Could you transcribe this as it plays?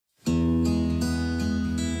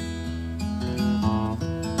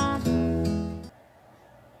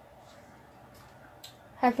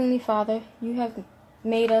Heavenly Father, you have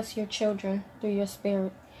made us your children through your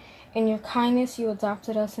Spirit. In your kindness, you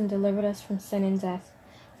adopted us and delivered us from sin and death.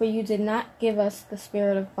 For you did not give us the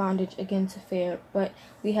spirit of bondage again to fear, but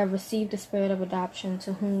we have received the spirit of adoption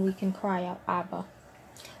to whom we can cry out, Abba.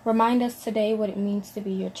 Remind us today what it means to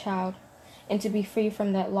be your child and to be free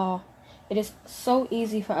from that law. It is so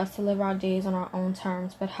easy for us to live our days on our own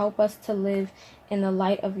terms, but help us to live in the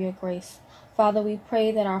light of your grace. Father, we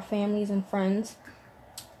pray that our families and friends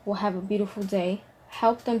will have a beautiful day.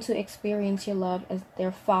 Help them to experience your love as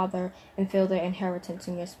their Father and feel their inheritance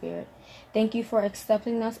in your Spirit. Thank you for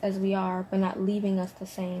accepting us as we are, but not leaving us the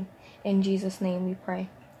same. In Jesus' name we pray.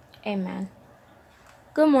 Amen.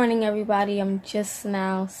 Good morning, everybody. I'm just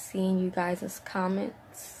now seeing you guys'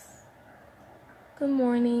 comments. Good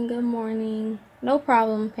morning, good morning. No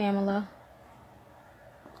problem, Pamela.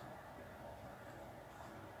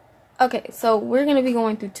 Okay, so we're going to be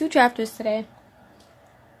going through 2 chapters today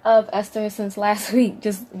of Esther, since last week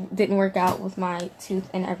just didn't work out with my tooth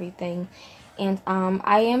and everything. And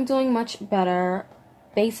I am doing much better.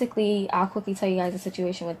 Basically, I'll quickly tell you guys the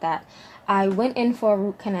situation with that. I went in for a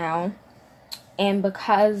root canal, and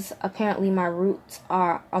because apparently my roots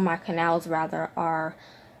are, or my canals rather, are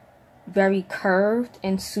very curved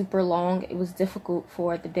and super long, it was difficult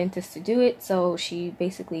for the dentist to do it. So she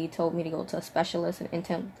basically told me to go to a specialist, an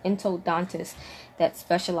endodontist that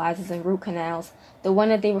specializes in root canals. The one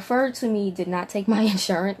that they referred to me did not take my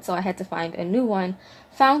insurance, so I had to find a new one.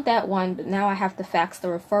 Found that one, but now I have to fax the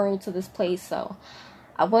referral to this place. So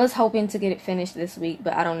I was hoping to get it finished this week,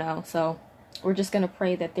 but I don't know. So we're just gonna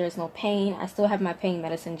pray that there's no pain. I still have my pain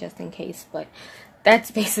medicine just in case, but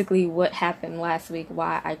that's basically what happened last week,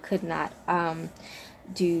 why I could not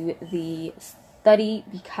do the study,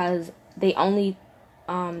 because they only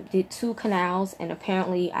did 2 canals, and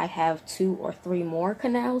apparently I have 2 or 3 more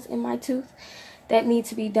canals in my tooth that need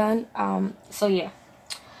to be done. So yeah,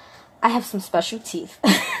 I have some special teeth.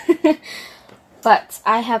 But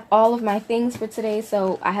I have all of my things for today.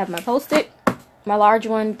 So I have my Post-it, my large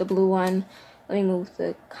one, the blue one. Let me move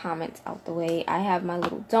the comments out the way. I have my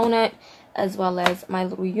little donut, as well as my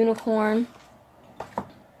little unicorn,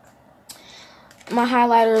 my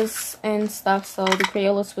highlighters and stuff, so the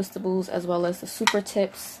Crayola Twistables, as well as the super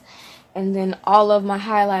tips, and then all of my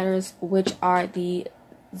highlighters, which are the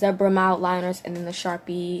zebra mild liners, and then the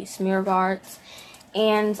Sharpie smear guards.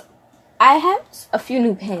 And I have a few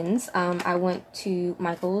new pens. I went to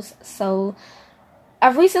Michael's, so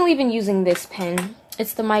I've recently been using this pen.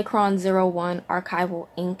 It's the Micron 01 Archival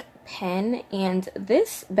Ink pen, and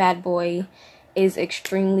this bad boy is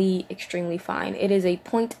extremely fine. It is a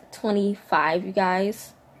 0.25, you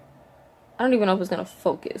guys. I don't even know if it's gonna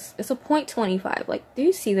focus. It's a 0.25. Like, do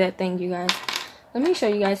you see that thing, you guys? Let me show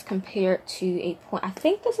you guys compared to a point. I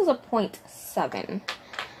think this is a 0.7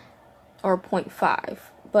 or 0.5,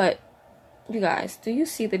 but you guys, do you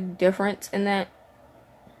see the difference in that?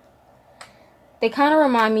 They kind of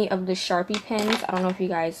remind me of the Sharpie pens. I don't know if you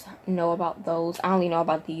guys know about those. I only know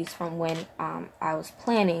about these from when I was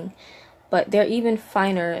planning. But they're even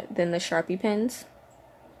finer than the Sharpie pens.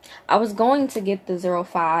 I was going to get the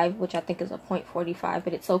 05, which I think is a 0.45.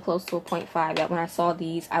 But it's so close to a 0.5 that when I saw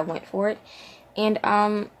these, I went for it. And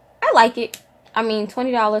I like it. I mean,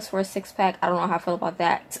 $20 for a 6-pack. I don't know how I feel about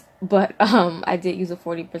that. But I did use a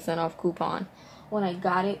 40% off coupon when I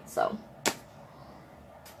got it. So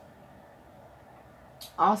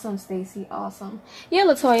awesome, Stacy. Awesome. Yeah,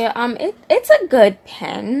 Latoya. It's a good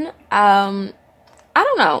pen. I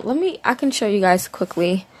don't know. I can show you guys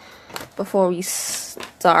quickly before we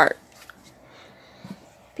start,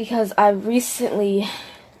 because I recently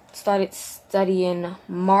started studying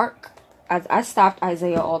Mark. I stopped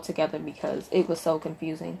Isaiah altogether because it was so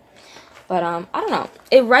confusing. But I don't know.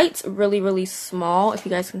 It writes really small. If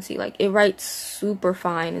you guys can see, like, it writes super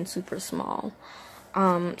fine and super small.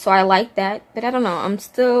 So I like that, but I don't know. I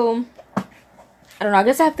don't know. I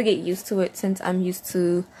guess I have to get used to it since I'm used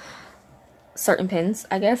to certain pens,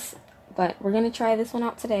 I guess. But we're gonna try this one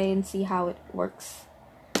out today and see how it works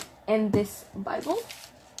in this Bible.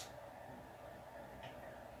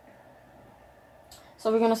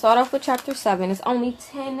 So we're gonna start off with chapter 7. It's only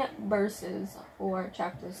 10 verses for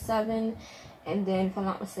chapter 7, and then if I'm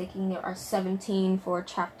not mistaken, there are 17 for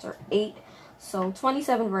chapter 8. So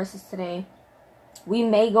 27 verses today. We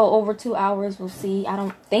may go over 2 hours, we'll see. I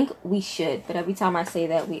don't think we should, but every time I say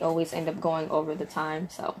that, we always end up going over the time.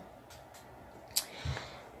 So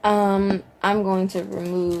I'm going to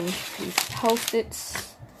remove these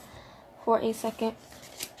Post-its for a second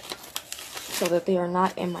so that they are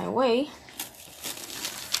not in my way.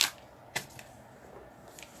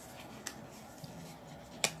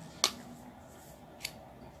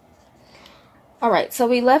 Alright, so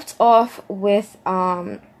we left off with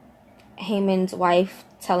Haman's wife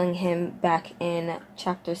telling him back in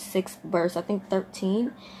chapter 6, verse, I think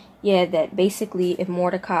 13, yeah, that basically if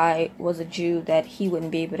Mordecai was a Jew, that he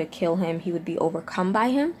wouldn't be able to kill him, he would be overcome by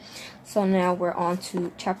him. So now we're on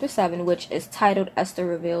to chapter 7, which is titled Esther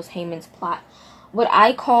Reveals Haman's Plot. What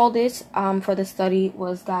I called it for the study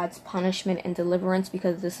was God's punishment and deliverance,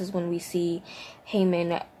 because this is when we see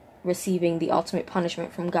Haman receiving the ultimate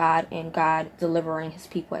punishment from God and God delivering his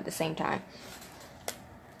people at the same time.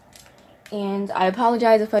 And I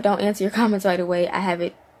apologize if I don't answer your comments right away. I have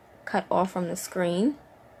it cut off from the screen.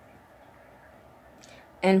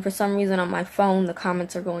 And for some reason on my phone, the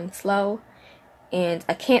comments are going slow. And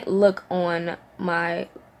I can't look on my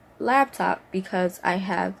laptop because I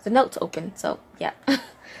have the notes open. So, yeah.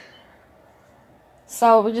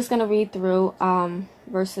 So, we're just going to read through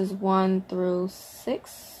verses 1 through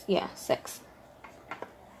 6. Yeah, 6.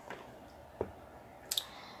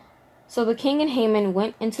 So the king and Haman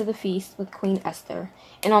went into the feast with Queen Esther.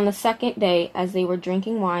 And on the second day, as they were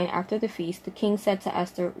drinking wine after the feast, the king said to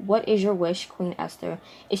Esther, "What is your wish, Queen Esther?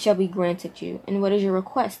 It shall be granted you. And what is your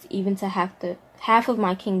request? Even to half of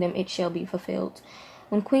my kingdom it shall be fulfilled."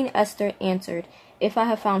 When Queen Esther answered, "If I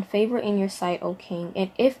have found favor in your sight, O king,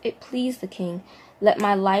 and if it please the king, let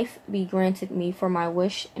my life be granted me for my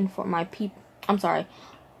wish and for my people."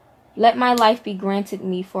 Let my life be granted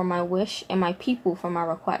me for my wish and my people for my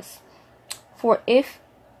request. Verse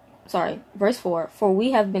 4, "For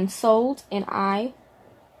we have been sold, and I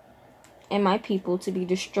and my people, to be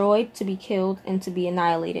destroyed, to be killed, and to be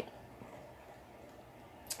annihilated.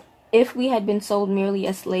 If we had been sold merely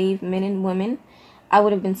as slave men and women, I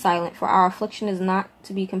would have been silent, for our affliction is not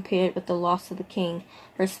to be compared with the loss of the king."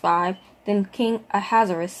 Verse 5, "Then King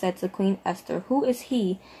Ahasuerus said to Queen Esther, 'Who is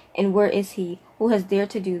he, and where is he, who has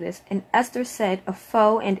dared to do this?' And Esther said, 'A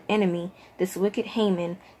foe and enemy, this wicked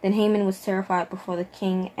Haman.' Then Haman was terrified before the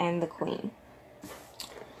king and the queen."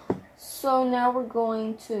 So now we're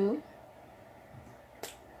going to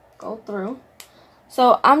go through.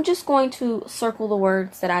 So I'm just going to circle the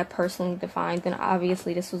words that I personally defined. And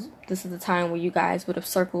obviously this is the time where you guys would have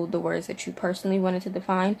circled the words that you personally wanted to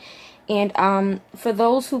define. And for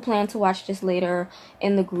those who plan to watch this later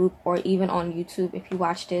in the group or even on YouTube, if you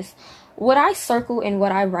watch this, what I circle and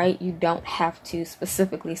what I write, you don't have to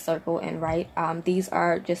specifically circle and write. These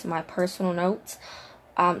are just my personal notes.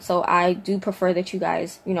 So I do prefer that you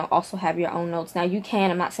guys, also have your own notes. Now you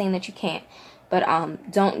can, I'm not saying that you can't, but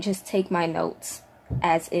don't just take my notes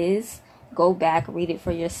as is. Go back, read it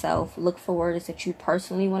for yourself, look for words that you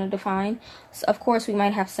personally want to define. So of course we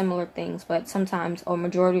might have similar things, but sometimes, or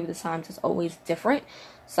majority of the times, it's always different.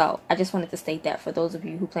 So I just wanted to state that for those of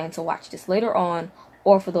you who plan to watch this later on,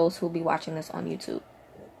 or for those who will be watching this on YouTube.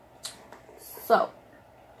 So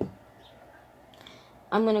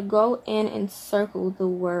I'm going to go in and circle the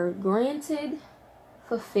word granted,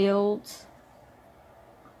 fulfilled.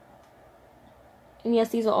 And yes,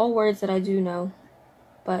 these are all words that I do know,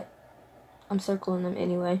 but I'm circling them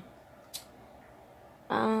anyway.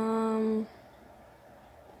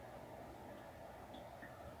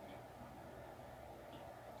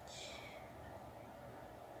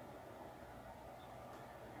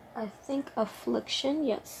 I think affliction,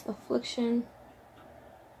 yes, affliction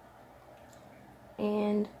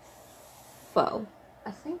and foe.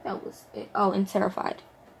 I think that was it. Oh, and terrified.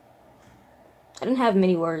 I didn't have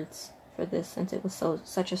many words for this since it was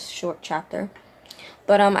such a short chapter.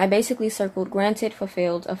 But I basically circled granted,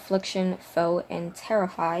 fulfilled, affliction, foe, and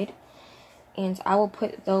terrified. And I will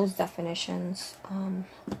put those definitions on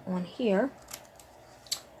here.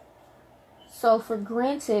 So for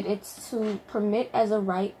granted, it's to permit as a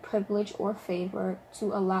right, privilege, or favor,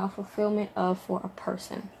 to allow fulfillment of for a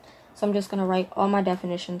person. So I'm just going to write all my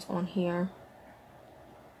definitions on here.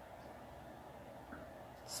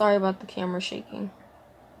 Sorry about the camera shaking.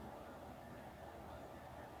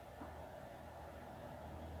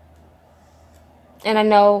 And I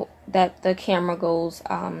know that the camera goes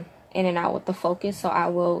in and out with the focus, so I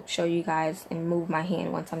will show you guys and move my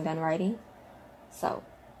hand once I'm done writing. So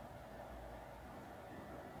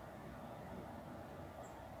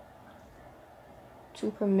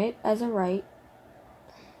to permit as a right.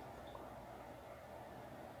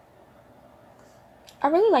 I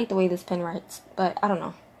really like the way this pen writes, but I don't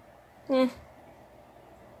know.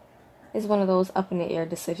 It's one of those up in the air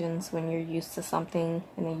decisions when you're used to something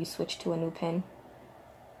and then you switch to a new pen.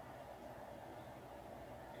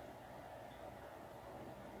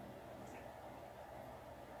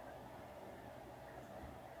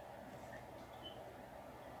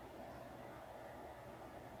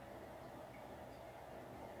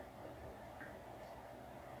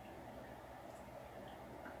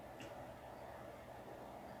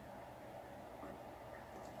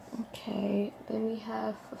 Okay, then we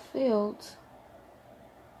have fulfilled.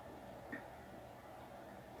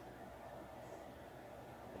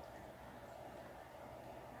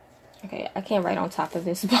 Okay, I can't write on top of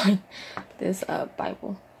this this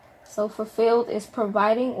Bible. So fulfilled is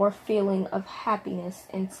providing or feeling of happiness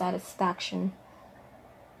and satisfaction.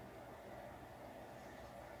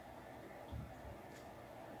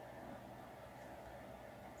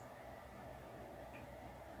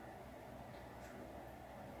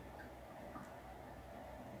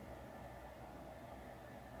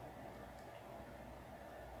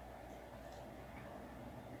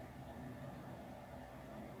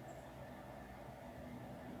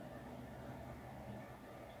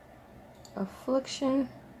 Affliction.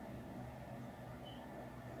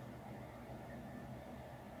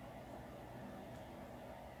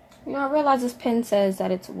 You know, I realize this pen says that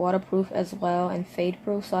it's waterproof as well and fade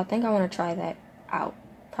proof, so I think I want to try that out.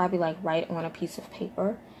 Probably like write on a piece of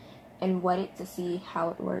paper and wet it to see how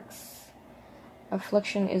it works.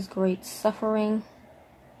 Affliction is great suffering.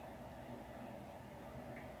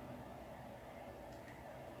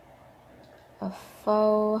 A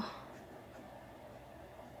foe.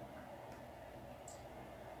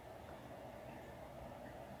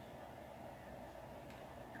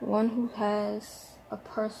 One who has a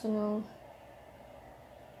personal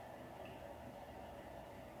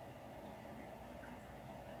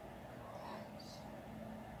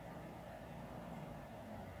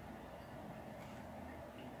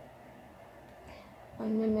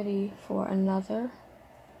enmity for another.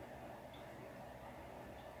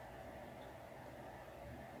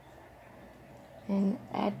 An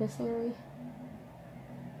adversary.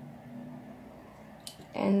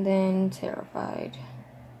 And then terrified.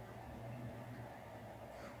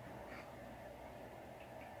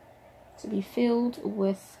 To be filled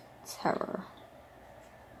with terror.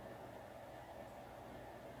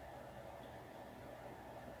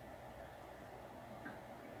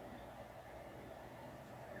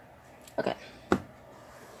 Okay,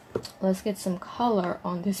 let's get some color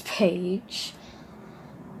on this page.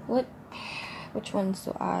 Which ones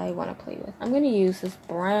do I want to play with? I'm going to use this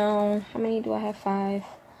brown. How many do I have? 5.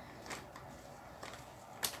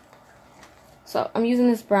 So I'm using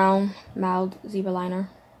this brown mild zebra liner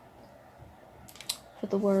for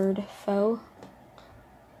the word foe.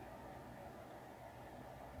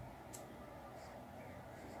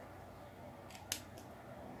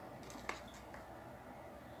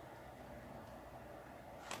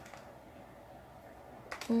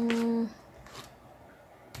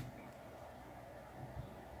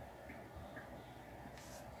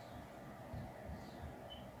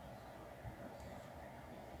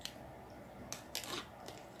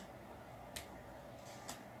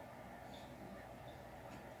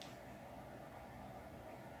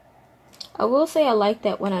 I will say I like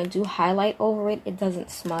that when I do highlight over it, it doesn't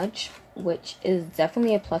smudge, which is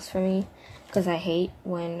definitely a plus for me because I hate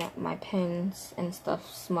when my pens and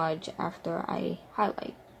stuff smudge after I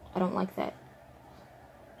highlight. I don't like that.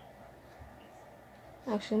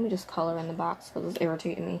 Actually, let me just color in the box because it's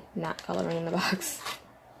irritating me not coloring in the box.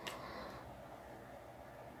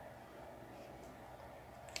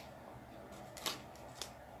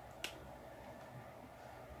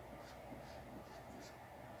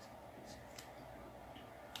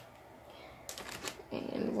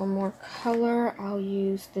 And one more color, I'll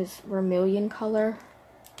use this vermilion color.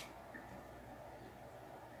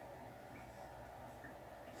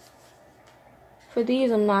 For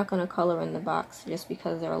these, I'm not going to color in the box just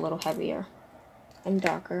because they're a little heavier and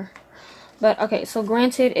darker. But okay, so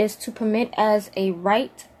granted is to permit as a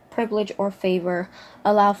right, privilege, or favor,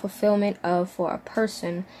 allow fulfillment of for a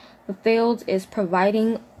person. Fulfilled is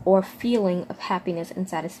providing or feeling of happiness and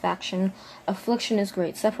satisfaction. Affliction is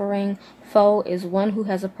great suffering. Foe is one who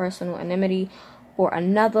has a personal enmity for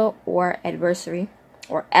another or adversary,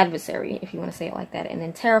 if you want to say it like that. And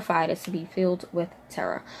then terrified is to be filled with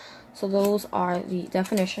terror. So those are the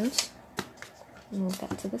definitions. Move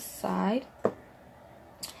that to the side.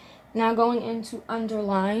 Now going into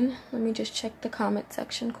underline. Let me just check the comment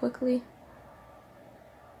section quickly.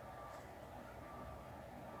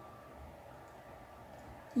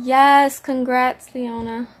 Yes, congrats,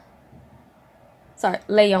 Leona. Sorry,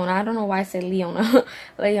 Leona. I don't know why I said Leona.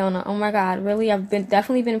 Leona. Oh my God, really? I've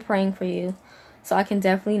definitely been praying for you. So I can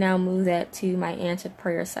definitely now move that to my answered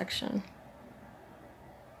prayer section.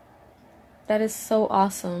 That is so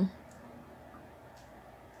awesome.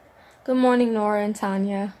 Good morning, Nora and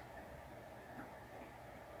Tanya.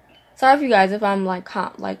 Sorry for you guys if I'm like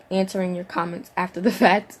answering your comments after the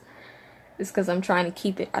fact. It's because I'm trying to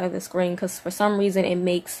keep it out of the screen because for some reason it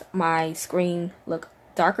makes my screen look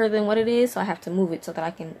darker than what it is, so I have to move it so that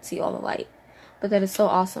I can see all the light. But that is so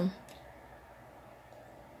awesome.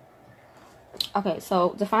 Okay, so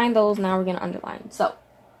to find those, now we're going to underline. So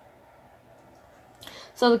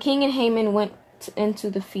the king and Haman went into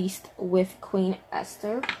the feast with Queen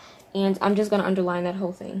Esther. And I'm just going to underline that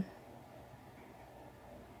whole thing.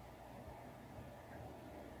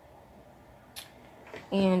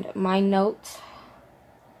 And my note.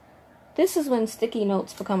 This is when sticky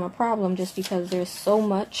notes become a problem, just because there's so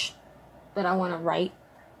much that I want to write,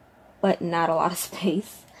 but not a lot of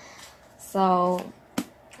space. So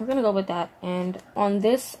we're going to go with that. And on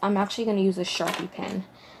this, I'm actually going to use a Sharpie pen.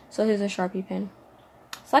 So here's a Sharpie pen.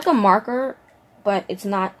 It's like a marker, but it's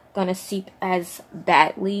not going to seep as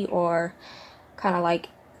badly, or kind of like,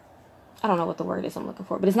 I don't know what the word is I'm looking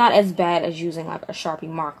for, but it's not as bad as using like a Sharpie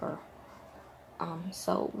marker.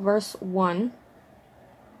 So verse 1.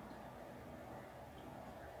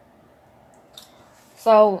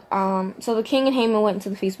 So the king and Haman went into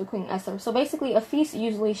the feast with Queen Esther. So basically, a feast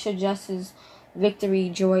usually suggests victory,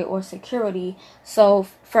 joy, or security. So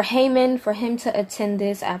for Haman, for him to attend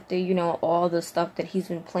this after, you know, all the stuff that he's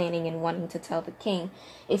been planning and wanting to tell the king,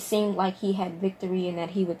 it seemed like he had victory and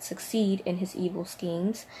that he would succeed in his evil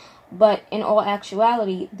schemes. But in all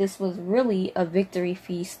actuality, this was really a victory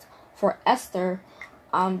feast for Esther,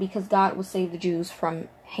 because God would save the Jews from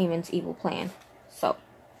Haman's evil plan. So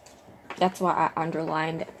that's why I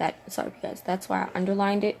underlined that. Sorry, guys. That's why I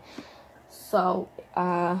underlined it. So,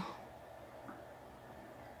 a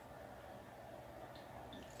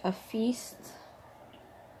feast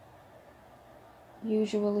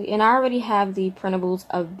usually, and I already have the printables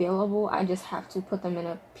available. I just have to put them in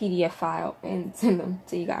a PDF file and send them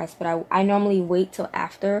to you guys. But I normally wait till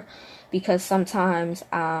after, because sometimes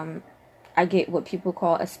I get what people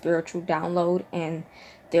call a spiritual download, and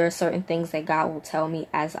there are certain things that God will tell me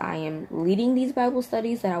as I am leading these Bible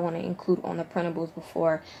studies that I want to include on the printables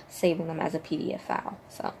before saving them as a PDF file.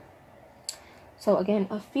 So again,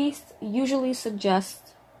 a feast usually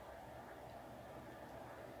suggests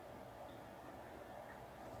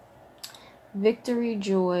victory,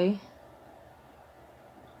 joy,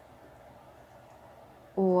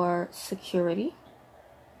 or security.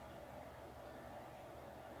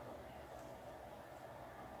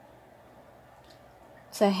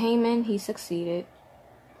 To Haman, he succeeded.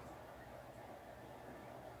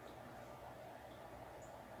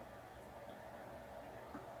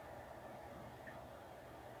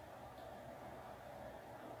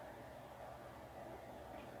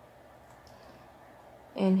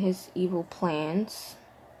 In his evil plans,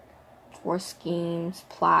 or schemes,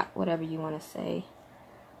 plot, whatever you want to say.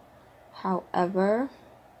 However,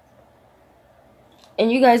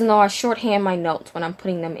 and you guys know I shorthand my notes when I'm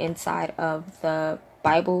putting them inside of the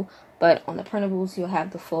Bible, but on the printables you'll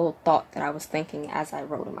have the full thought that I was thinking as I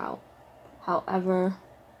wrote them out. However,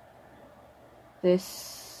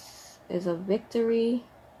 this is a victory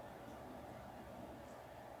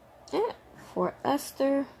for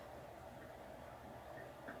Esther.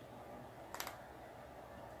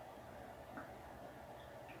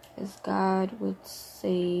 As God would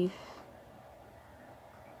save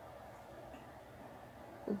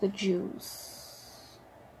the Jews.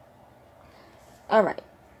 Alright,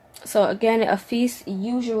 so again, a feast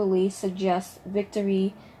usually suggests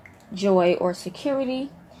victory, joy, or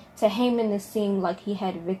security. To Haman, this seemed like he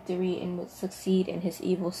had victory and would succeed in his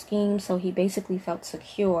evil scheme, so he basically felt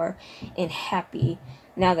secure and happy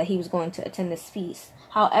now that he was going to attend this feast.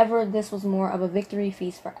 However, this was more of a victory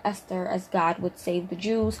feast for Esther, as God would save the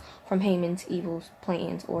Jews from Haman's evil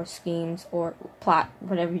plans or schemes or plot,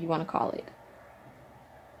 whatever you want to call it.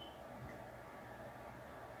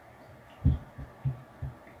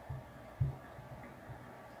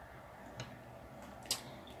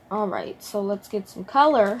 Alright, so let's get some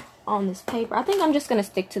color on this paper. I think I'm just going to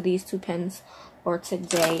stick to these 2 pens for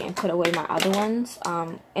today and put away my other ones.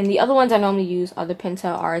 And the other ones I normally use are the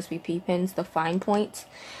Pentel RSVP pens, the fine points.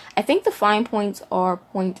 I think the fine points are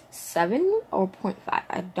 0.7 or 0.5.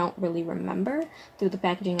 I don't really remember through the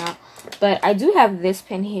packaging out. But I do have this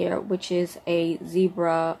pen here, which is a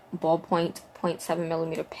Zebra ballpoint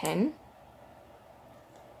 0.7mm pen.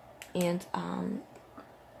 And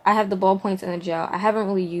I have the ballpoints and the gel. I haven't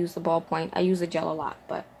really used the ballpoint. I use the gel a lot,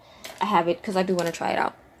 but I have it because I do want to try it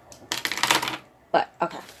out. But,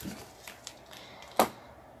 okay.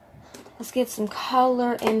 Let's get some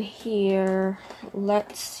color in here.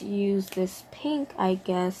 Let's use this pink, I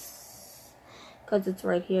guess, because it's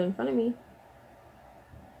right here in front of me.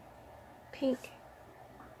 Pink.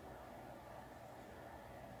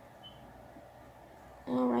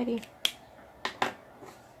 Alrighty.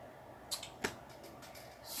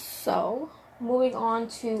 So, moving on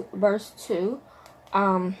to verse 2.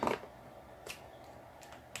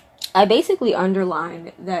 I basically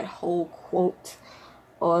underlined that whole quote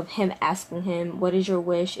of him asking him, what is your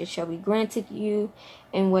wish? It shall be granted you.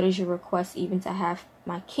 And what is your request? Even to have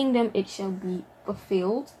my kingdom, it shall be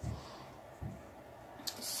fulfilled.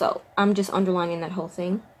 So I'm just underlining that whole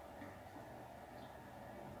thing.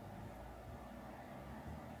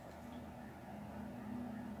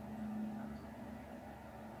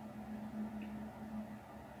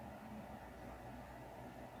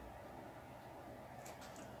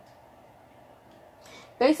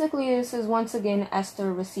 Basically, this is once again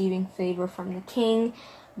Esther receiving favor from the king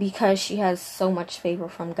because she has so much favor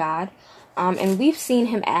from God. And we've seen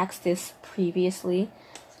him ask this previously.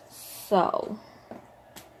 So,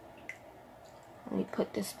 let me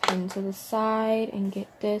put this pen to the side and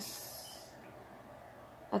get this.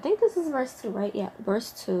 I think this is verse 2, right? Yeah,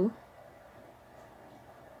 verse 2.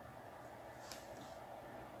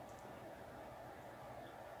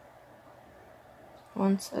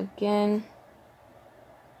 Once again,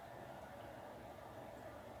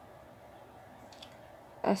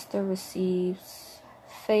 Esther receives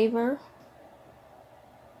favor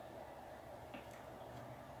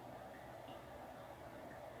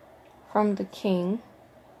from the king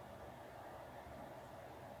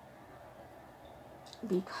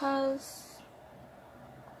because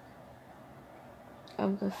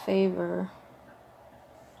of the favor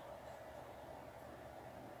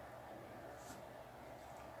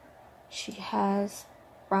she has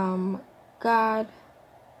from God.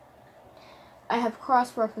 I have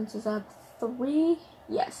cross references. I have 3.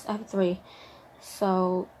 Yes, I have 3.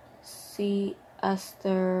 So, see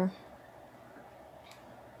Esther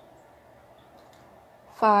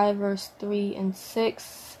 5 verse 3 and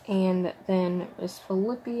 6, and then there's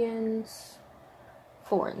Philippians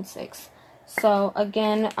 4 and 6. So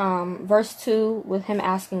again, verse 2, with him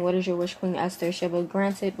asking, what is your wish, Queen Esther? Shall be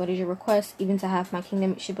granted. What is your request? Even to have my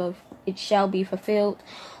kingdom, it shall be fulfilled.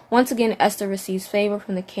 Once again, Esther receives favor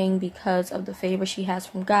from the king because of the favor she has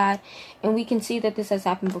from God. And we can see that this has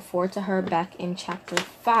happened before to her back in chapter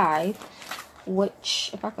 5,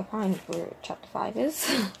 which, if I could find where chapter 5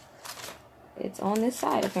 is, it's on this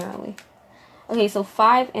side apparently. Okay, so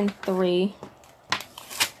 5 and 3,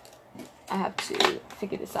 I have to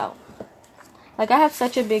figure this out. Like, I have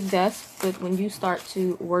such a big desk, but when you start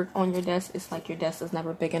to work on your desk, it's like your desk is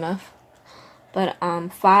never big enough. But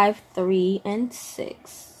 5, 3, and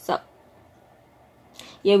 6. So,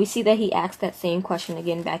 yeah, we see that he asked that same question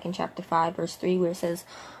again back in chapter 5, verse 3, where it says,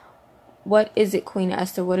 what is it, Queen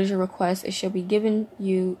Esther? What is your request? It shall be given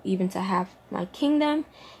you even to have my kingdom.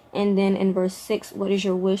 And then in verse 6, what is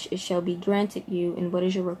your wish? It shall be granted you. And what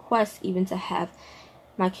is your request? Even to have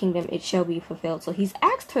my kingdom, it shall be fulfilled. So he's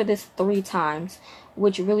asked her this 3 times,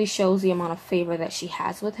 which really shows the amount of favor that she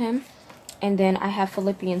has with him. And then I have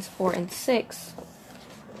Philippians 4 and 6.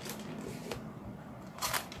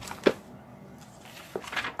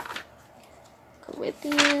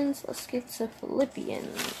 Corinthians, let's get to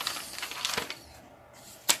Philippians.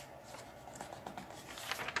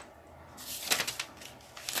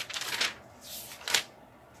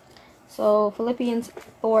 So Philippians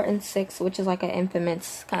 4 and 6, which is like an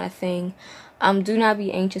infamous kind of thing. Do not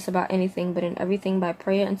be anxious about anything, but in everything by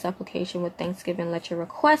prayer and supplication with thanksgiving, let your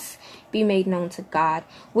requests be made known to God.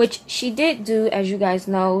 Which she did do, as you guys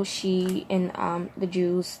know. She and the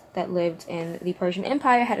Jews that lived in the Persian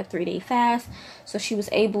Empire had a 3-day fast. So she was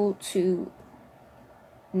able to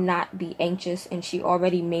not be anxious, and she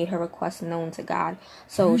already made her request known to God.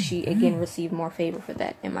 So she again received more favor for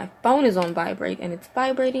that. And my phone is on vibrate and it's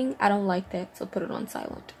vibrating. I don't like that, so put it on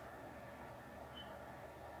silent.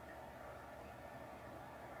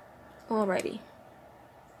 Alrighty.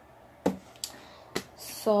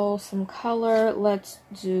 So some color, let's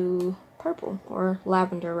do purple, or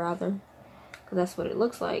lavender rather, because that's what it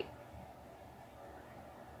looks like.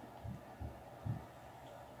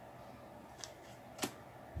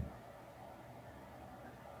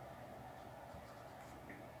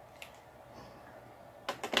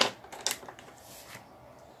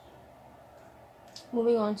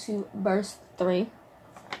 Moving on to verse 3.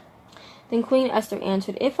 Then Queen Esther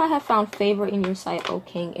answered, if I have found favor in your sight, O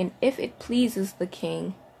king, and if it pleases the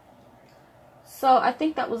king. So I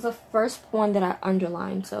think that was the first one that I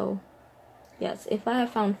underlined. So yes, if I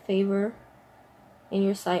have found favor in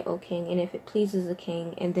your sight, O king, and if it pleases the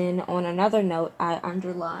king. And then on another note, I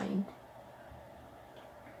underlined,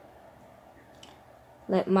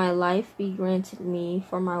 let my life be granted me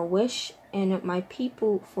for my wish, and my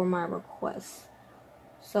people for my request.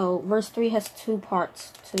 So verse 3 has 2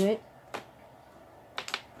 parts to it.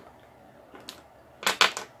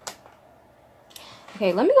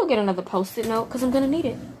 Okay, let me go get another post-it note because I'm gonna need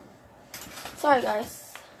it. Sorry,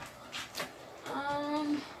 guys.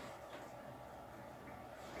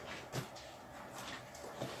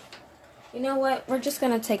 You know what? We're just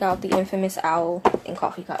gonna take out the infamous owl and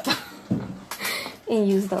coffee cup and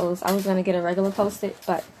use those. I was gonna get a regular post-it,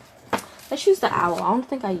 but let's use the owl. I don't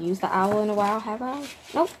think I used the owl in a while, have I?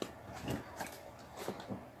 Nope.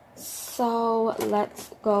 So let's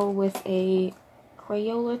go with a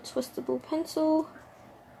Crayola twistable pencil.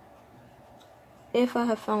 If I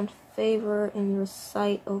have found favor in your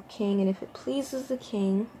sight, O king, and if it pleases the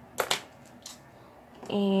king.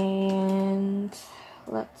 And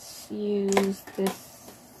let's use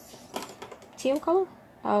this teal color.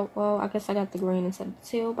 Oh, well, I guess I got the green instead of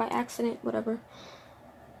teal by accident, whatever.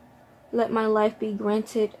 Let my life be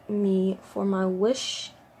granted me for my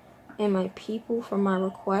wish and my people for my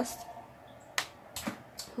request.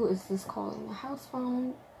 Who is this calling the house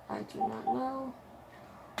phone? I do not know.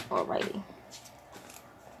 Alrighty.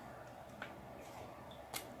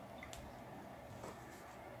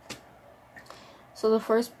 So the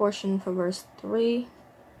first portion for verse 3,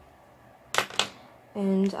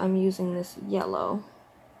 and I'm using this yellow.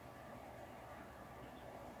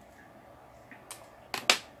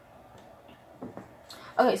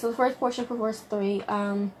 Okay, so the first portion for verse 3,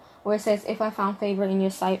 where it says, if I found favor in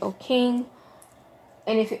your sight, O king,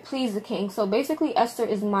 and if it please the king. So basically, Esther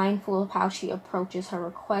is mindful of how she approaches her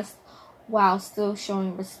request while still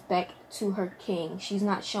showing respect to her king. She's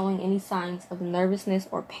not showing any signs of nervousness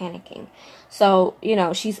or panicking. So, you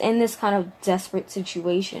know, she's in this kind of desperate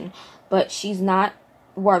situation, but she's not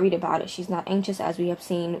worried about it. She's not anxious, as we have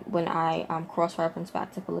seen when I cross-reference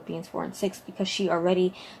back to Philippians 4 and 6, because she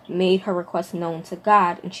already made her request known to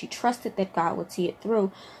God and she trusted that God would see it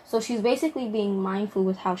through. So she's basically being mindful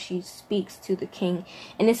with how she speaks to the king.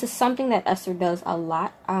 And this is something that Esther does a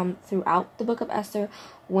lot throughout the book of Esther.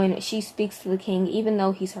 When she speaks to the king, even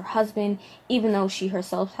though he's her husband, even though she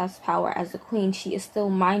herself has power as the queen, she is still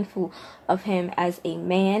mindful of him as a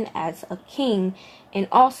man, as a king, and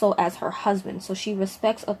also as her husband. So she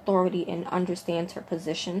respects authority and understands her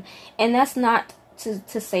position. And that's not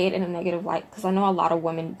to say it in a negative light, because I know a lot of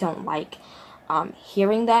women don't like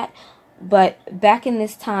hearing that. But back in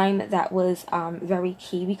this time, that was very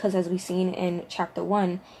key, because as we've seen in chapter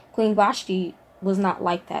 1, Queen Vashti was not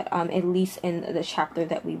like that, at least in the chapter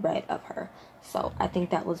that we read of her. So I think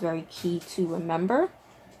that was very key to remember.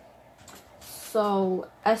 So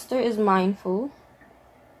Esther is mindful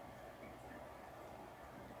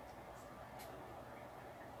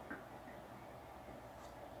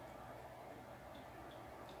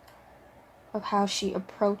of how she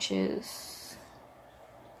approaches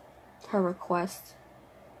her request.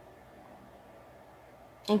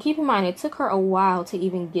 And keep in mind, it took her a while to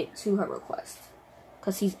even get to her request,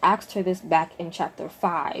 because he's asked her this back in chapter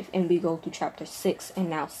 5, and we go through chapter 6 and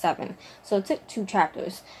now 7. So it took 2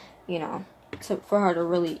 chapters, you know, for her to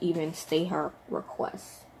really even state her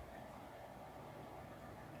request.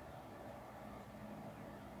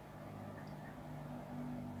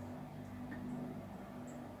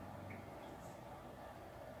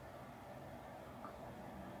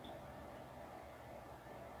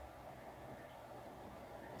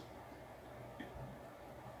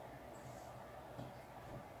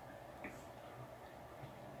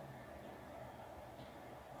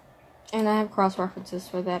 And I have cross-references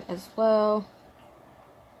for that as well.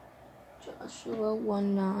 Joshua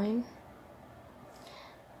 1:9.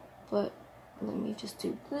 But let me just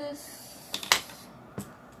do this.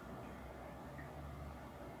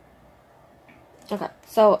 Okay,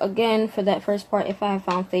 so again, for that first part, if I have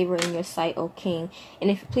found favor in your sight, O king,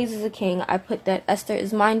 and if it pleases the king, I put that Esther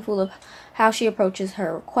is mindful of how she approaches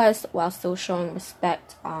her request while still showing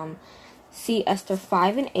respect. See Esther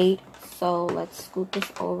 5 and 8. So let's scoot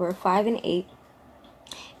this over. 5 and 8.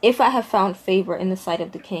 If I have found favor in the sight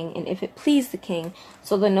of the king, and if it please the king.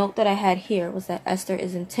 So the note that I had here was that Esther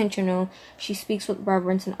is intentional. She speaks with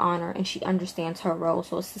reverence and honor, and she understands her role.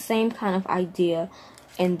 So it's the same kind of idea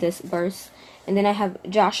in this verse. And then I have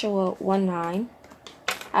Joshua 1:9.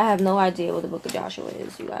 I have no idea what the book of Joshua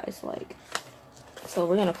is, you guys. Like, so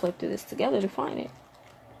we're gonna flip through this together to find it.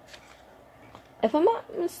 If I'm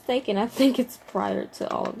not mistaken, I think it's prior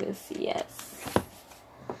to all of this. Yes.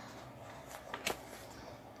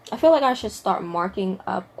 I feel like I should start marking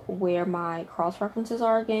up where my cross-references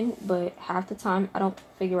are again, but half the time I don't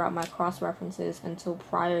figure out my cross-references until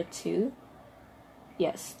prior to.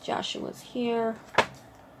 Yes, Joshua's here.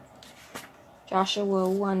 Joshua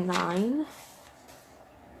 1:9.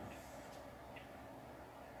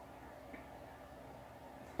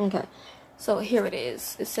 Okay, so here it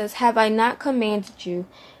is. It says, have I not commanded you?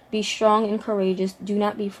 Be strong and courageous. Do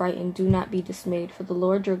not be frightened. Do not be dismayed, for the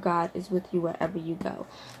Lord your God is with you wherever you go.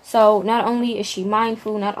 So not only is she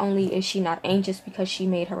mindful, not only is she not anxious because she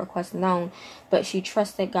made her request known, but she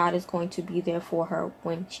trusts that God is going to be there for her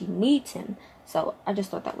when she needs him. So I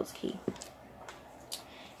just thought that was key.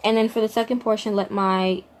 And then for the second portion, let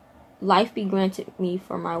my life be granted me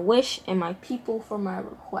for my wish and my people for my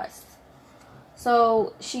request.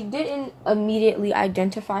 So she didn't immediately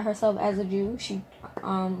identify herself as a Jew.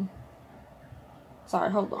 Sorry,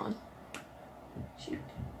 hold on. Shoot.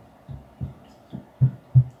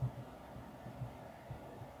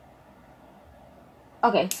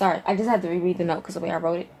 Okay, sorry. I just had to reread the note because of the way I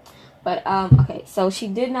wrote it. But, okay. So she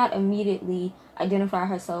did not immediately identify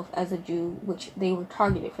herself as a Jew, which they were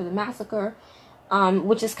targeted for the massacre.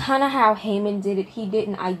 Which is kind of how Haman did it. He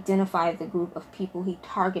didn't identify the group of people he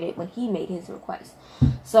targeted when he made his request.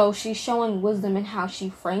 So she's showing wisdom in how she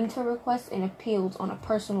framed her request and appealed on a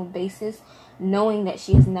personal basis, knowing that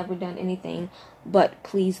she has never done anything but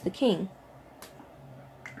please the king.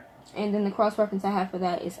 And then the cross-reference I have for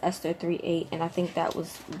that is Esther 3:8, and I think that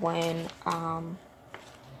was when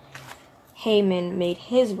Haman made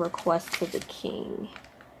his request to the king.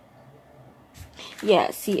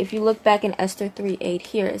 Yeah, see, if you look back in Esther 3:8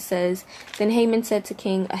 here, it says, Then Haman said to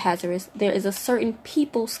King Ahasuerus, There is a certain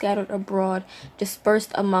people scattered abroad,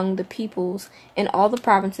 dispersed among the peoples in all the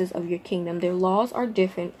provinces of your kingdom. Their laws are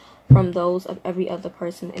different from those of every other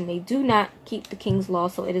person, and they do not keep the king's law,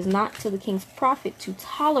 so it is not to the king's profit to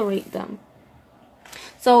tolerate them.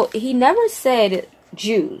 So he never said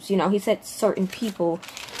Jews, he said certain people.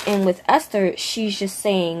 And with Esther, she's just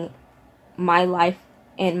saying my life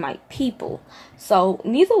and my people. So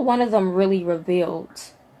neither one of them really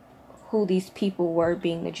revealed who these people were,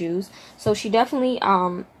 being the Jews. So she definitely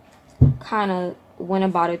kind of went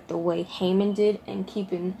about it the way Haman did and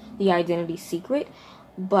keeping the identity secret,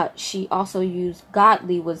 but she also used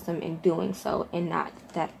godly wisdom in doing so and not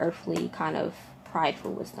that earthly kind of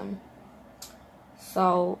prideful wisdom.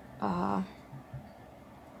 So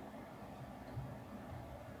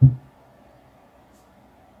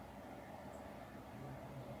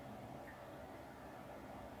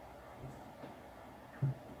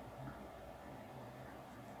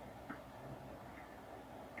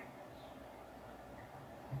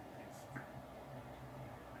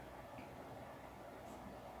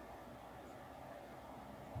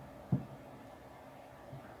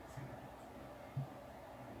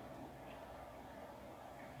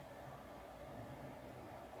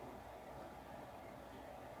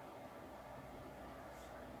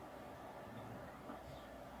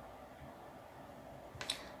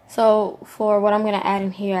So for what I'm going to add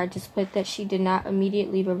in here, I just put that she did not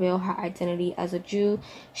immediately reveal her identity as a Jew.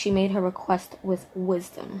 She made her request with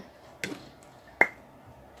wisdom.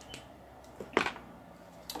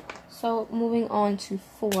 So moving on to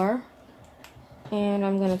 4. And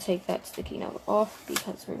I'm going to take that sticky note off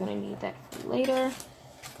because we're going to need that for later.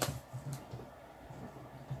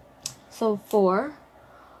 So 4.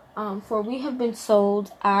 For we have been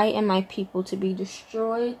sold, I and my people, to be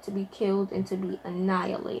destroyed, to be killed, and to be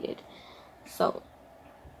annihilated. So,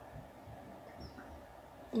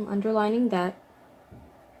 I'm underlining that.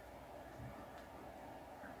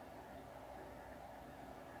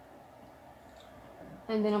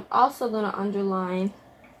 And then I'm also going to underline,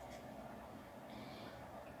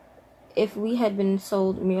 if we had been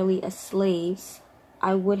sold merely as slaves,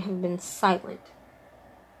 I would have been silent.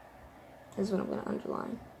 Is what I'm going to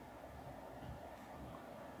underline.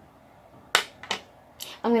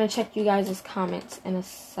 I'm going to check you guys' comments in a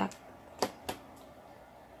sec.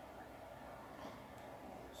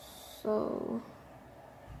 So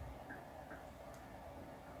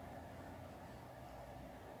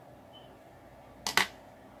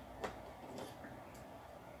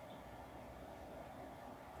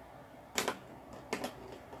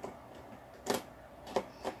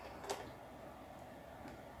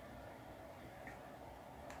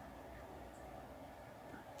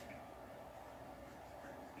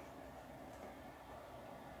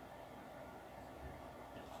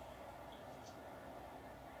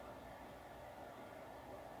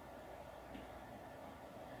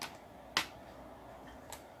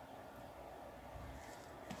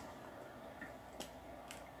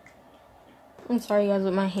I'm sorry guys,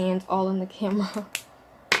 with my hands all in the camera.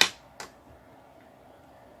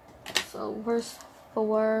 So verse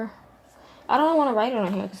 4. I don't want to write it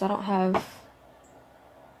on here because I don't have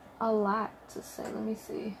a lot to say. Let me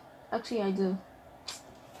see. Actually, I do.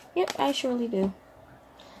 Yep, I surely do.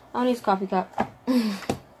 I'll need a coffee cup.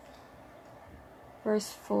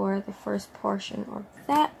 Verse 4, the first portion of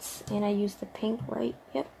that. And I used the pink, right?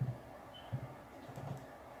 Yep.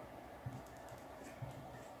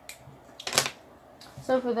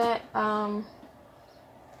 So for that,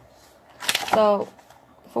 so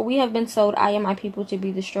for we have been sold, I and my people, to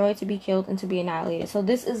be destroyed, to be killed, and to be annihilated. So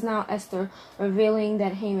this is now Esther revealing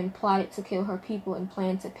that Haman plotted to kill her people and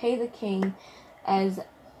planned to pay the king as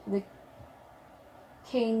the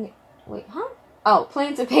king,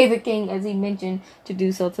 planned to pay the king as he mentioned to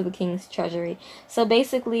do so to the king's treasury. So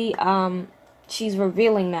basically, she's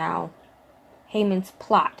revealing now Haman's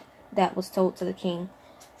plot that was told to the king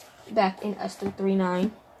back in Esther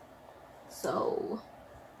 3:9. So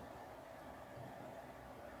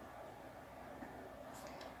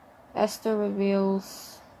Esther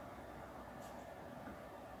reveals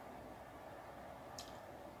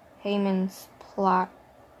Haman's plot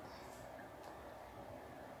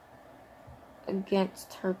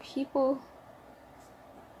against her people.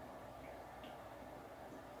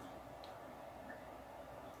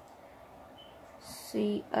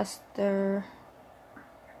 See Esther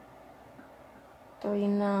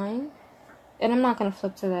 3:9. And I'm not going to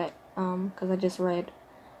flip to that because I just read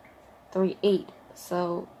 3:8.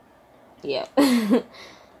 So, yeah.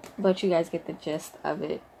 But you guys get the gist of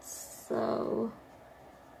it. So,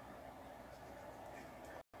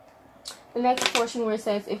 the next portion where it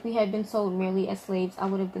says, if we had been sold merely as slaves, I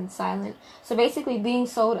would have been silent. So basically, being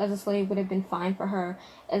sold as a slave would have been fine for her,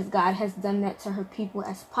 as God has done that to her people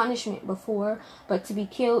as punishment before. But to be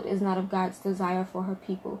killed is not of God's desire for her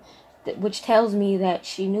people. Which tells me that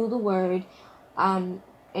she knew the word and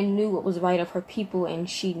knew what was right of her people. And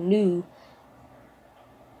she knew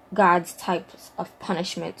God's types of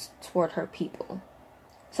punishments toward her people.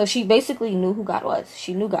 So she basically knew who God was.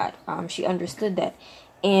 She knew God. She understood that.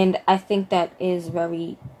 And I think that is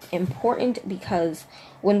very important, because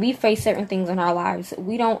when we face certain things in our lives,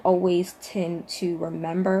 we don't always tend to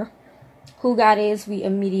remember who God is. We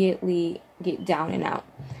immediately get down and out.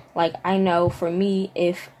 Like, I know for me,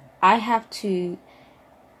 if I have to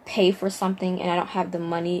pay for something and I don't have the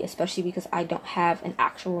money, especially because I don't have an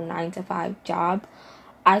actual 9-to-5 job,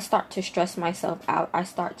 I start to stress myself out. I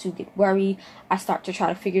start to get worried. I start to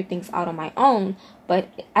try to figure things out on my own. But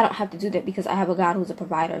I don't have to do that because I have a God who's a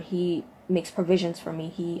provider. He makes provisions for me.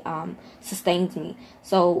 He sustains me.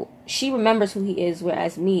 So she remembers who he is,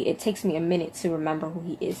 whereas me, it takes me a minute to remember who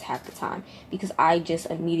he is half the time, because I just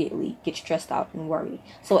immediately get stressed out and worried.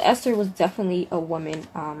 So Esther was definitely a woman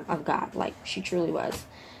of God. Like, she truly was.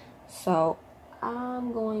 So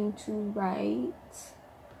I'm going to write...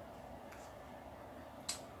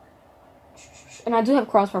 And I do have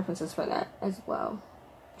cross references for that as well.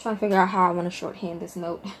 I'm trying to figure out how I want to shorthand this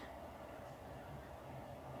note.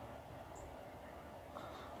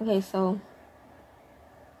 Okay, so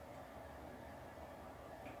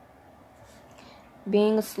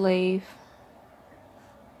being a slave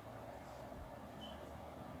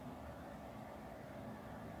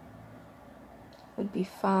would be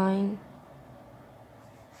fine,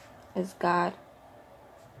 as God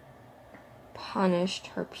punished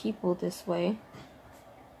her people this way.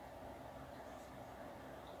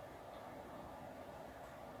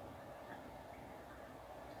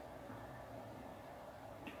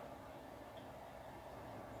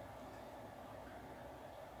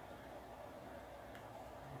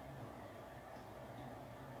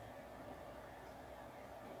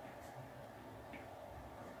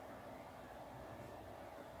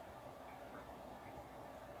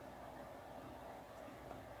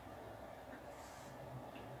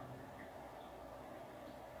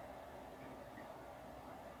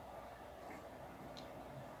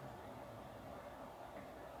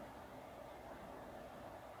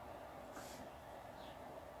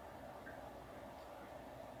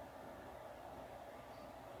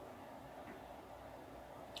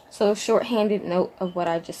 So shorthanded note of what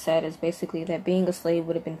I just said is basically that being a slave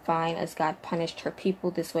would have been fine, as God punished her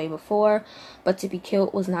people this way before, but to be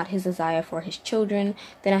killed was not his desire for his children.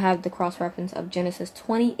 Then I have the cross reference of Genesis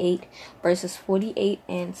 28 verses 48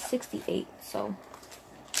 and 68. So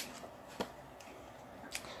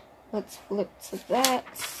let's flip to that.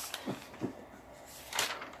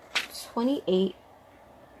 28.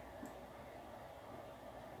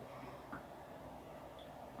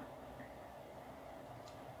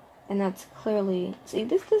 And that's clearly, see,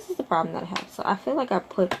 this is the problem that I have. So I feel like I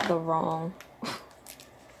put the wrong,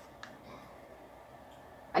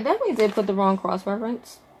 I definitely did put the wrong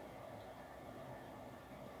cross-reference.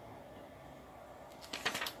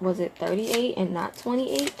 Was it 38 and not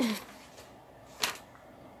 28?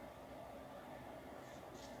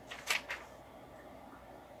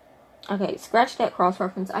 Okay, scratch that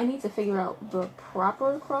cross-reference. I need to figure out the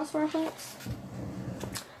proper cross-reference.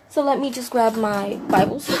 So let me just grab my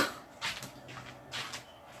Bibles.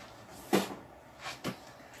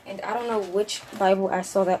 And I don't don't know which Bible I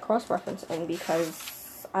saw that cross-reference in,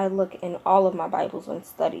 because I look in all of my Bibles when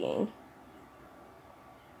studying.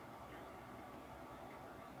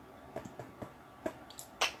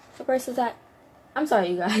 What verse is that? I'm sorry,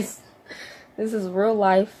 you guys. This is real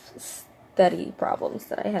life study problems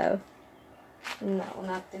that I have. No,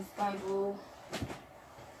 not this Bible.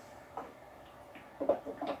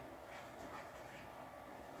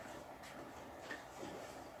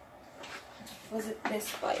 Was it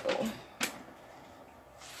this Bible?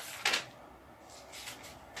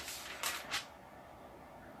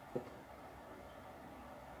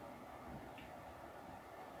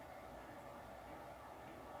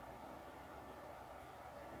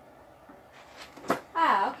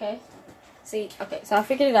 Ah, okay. See, okay, so I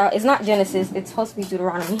figured it out. It's not Genesis. It's supposed to be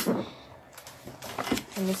Deuteronomy.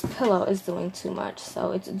 And this pillow is doing too much.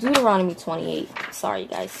 So it's Deuteronomy 28. Sorry,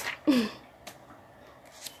 guys.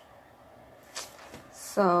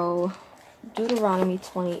 So, Deuteronomy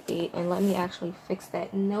 28. And let me actually fix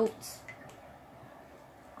that note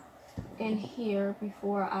in here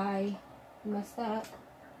before I mess that up.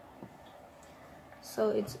 So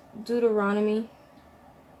it's Deuteronomy.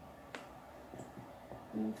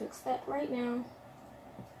 Let me fix that right now.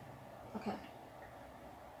 Okay.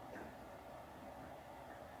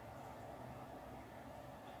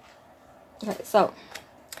 Okay, so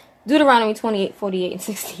Deuteronomy 28, 48, and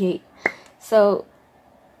 68. So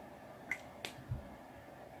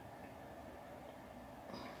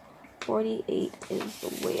 48 is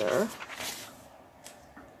where?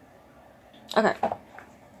 Okay.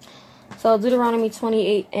 So Deuteronomy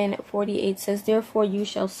 28 and 48 says, "Therefore you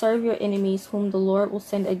shall serve your enemies whom the Lord will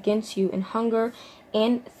send against you in hunger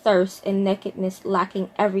and thirst and nakedness,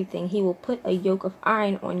 lacking everything. He will put a yoke of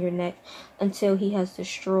iron on your neck until he has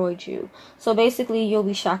destroyed you." So basically you'll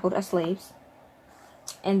be shackled as slaves.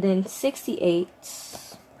 And then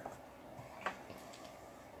 68.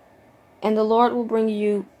 "And the Lord will bring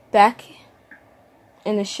you back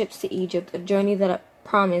in the ships to Egypt, a journey that I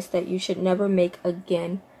promised that you should never make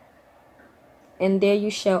again. And there you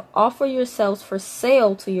shall offer yourselves for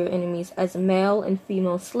sale to your enemies as male and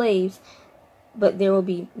female slaves, but there will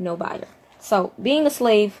be no buyer." So being a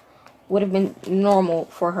slave would have been normal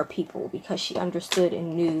for her people, because she understood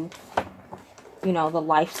and knew, you know, the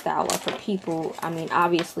lifestyle of her people. I mean,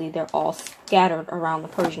 obviously they're all scattered around the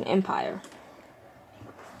Persian Empire.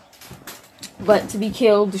 But to be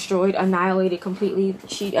killed, destroyed, annihilated completely,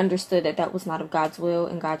 she understood that that was not of God's will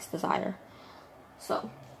and God's desire.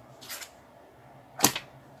 So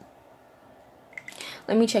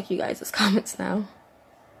let me check you guys' comments now.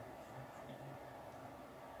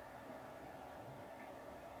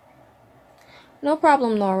 No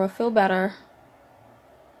problem, Nora. Feel better.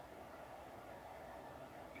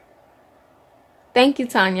 Thank you,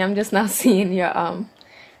 Tanya. I'm just now seeing your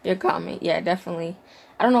comment. Yeah, definitely.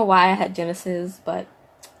 I don't know why I had Genesis, but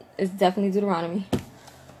it's definitely Deuteronomy.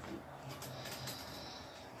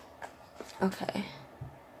 Okay.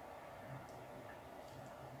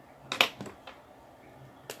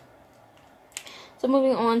 So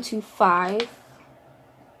moving on to 5.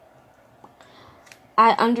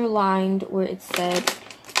 I underlined where it said,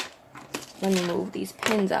 let me move these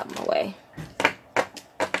pins out of my way.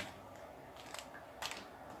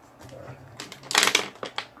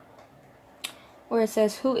 Where it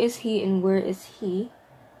says, "Who is he and where is he?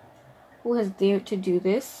 Who has dared to do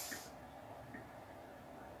this?"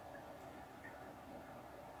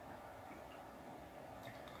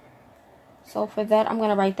 So for that, I'm going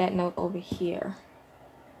to write that note over here.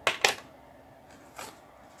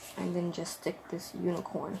 And then just stick this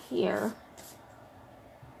unicorn here.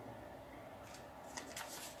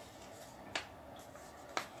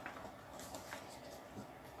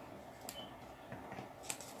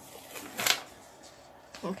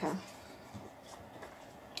 Okay.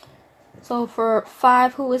 So for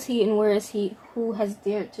 5, who is he and where is he? Who has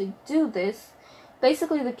dared to do this?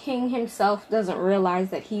 Basically, the king himself doesn't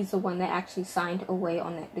realize that he's the one that actually signed away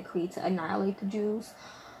on that decree to annihilate the Jews.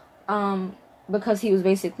 Because he was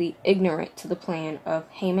basically ignorant to the plan of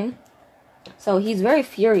Haman. So he's very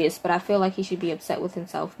furious, but I feel like he should be upset with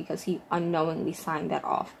himself because he unknowingly signed that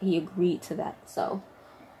off. He agreed to that, so.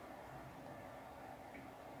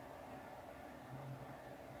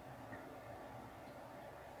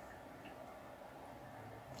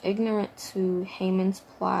 Ignorant to Haman's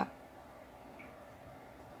plot.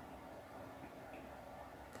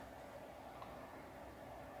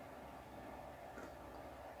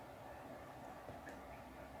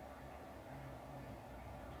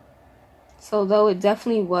 So though it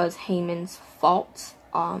definitely was Haman's fault,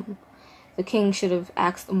 the king should have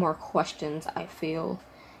asked more questions, I feel,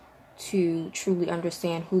 to truly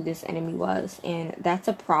understand who this enemy was, and that's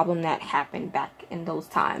a problem that happened back in those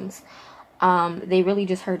times. They really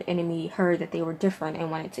just heard that they were different and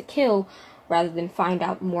wanted to kill rather than find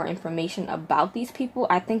out more information about these people.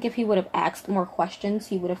 I think if he would have asked more questions,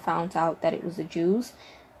 he would have found out that it was the Jews.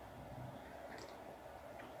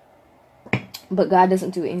 But God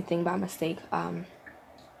doesn't do anything by mistake.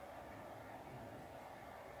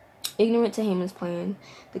 Ignorant to Haman's plan,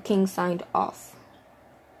 the king signed off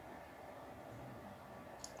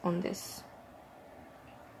on this.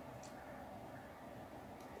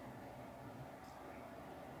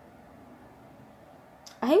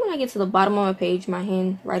 I hate when I get to the bottom of a page, my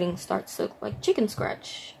handwriting starts to look like chicken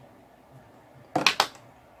scratch.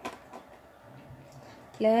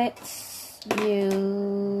 Let's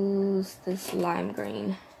use this lime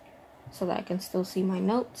green so that I can still see my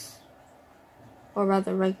notes. Or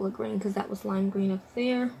rather regular green, because that was lime green up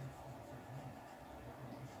there.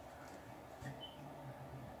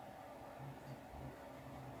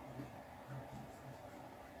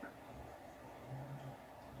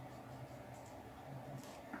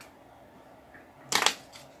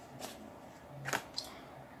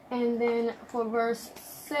 And then for verse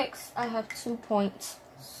 6, I have 2 points.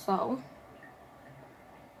 So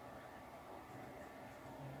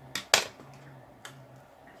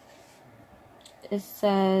it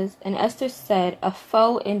says, and Esther said, a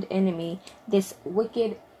foe and enemy, this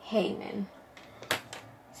wicked Haman.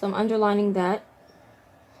 So I'm underlining that.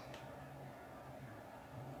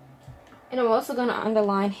 And I'm also going to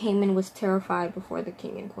underline Haman was terrified before the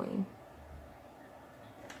king and queen.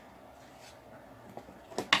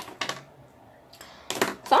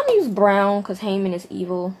 So I'm going to use brown because Haman is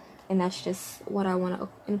evil. And that's just what I want to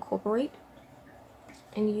incorporate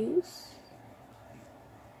and use.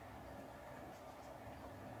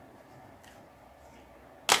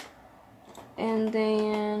 And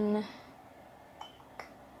then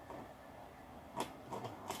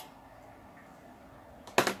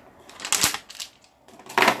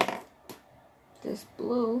this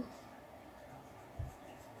blue.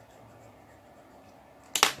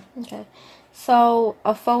 Okay, so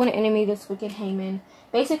a foe and an enemy, this wicked Haman.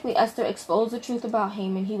 Basically, Esther exposed the truth about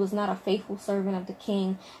Haman. He was not a faithful servant of the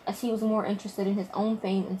king, as he was more interested in his own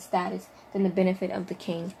fame and status than the benefit of the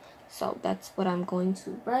king. So that's what I'm going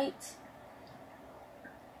to write.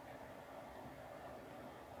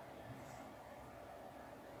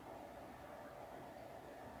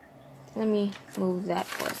 Let me move that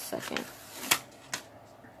for a second.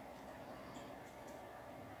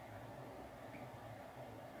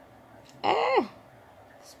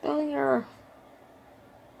 Spelling error.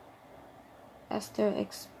 Esther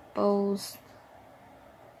exposed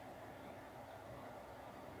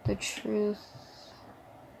the truth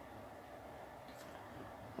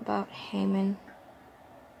about Haman.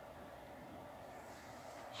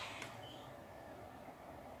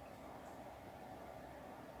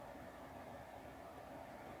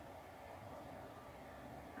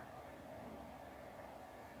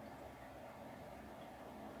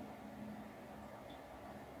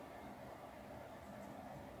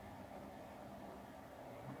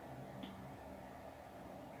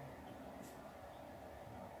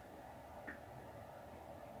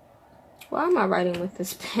 Why am I writing with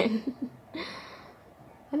this pen?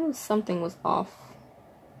 I knew something was off.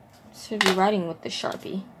 Should be writing with the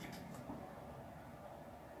Sharpie.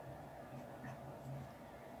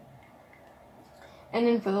 And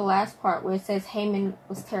then for the last part where it says Haman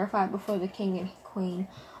was terrified before the king and queen.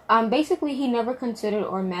 Basically, he never considered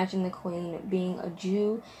or imagined the queen being a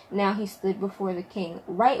Jew. Now he stood before the king,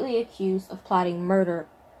 rightly accused of plotting murder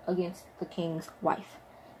against the king's wife.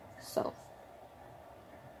 So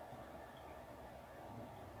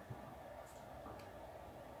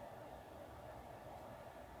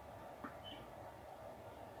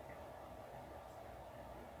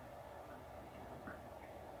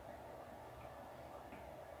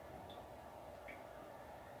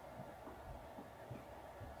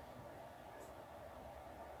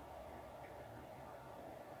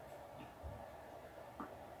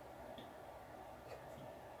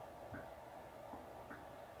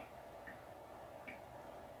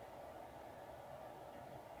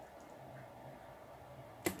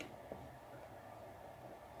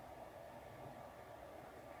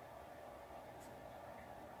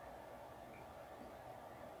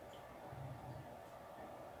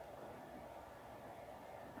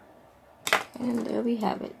and there we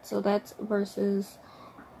have it. So that's verses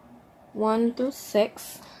 1 through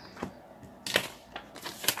 6.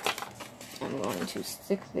 I'm going to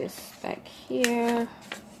stick this back here.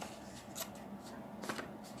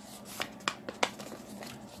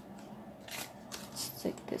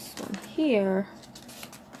 Stick this one here.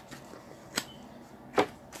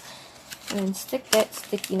 And then stick that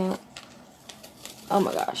sticky note. Oh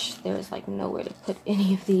my gosh, there's like nowhere to put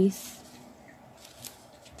any of these.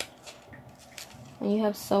 And you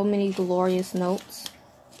have so many glorious notes.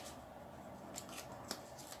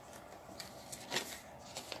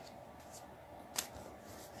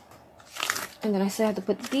 And then I still have to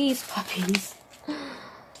put these puppies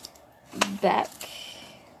back.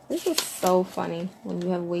 This is so funny when you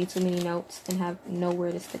have way too many notes and have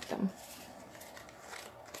nowhere to stick them.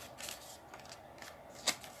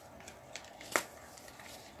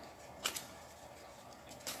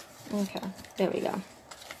 Okay, there we go.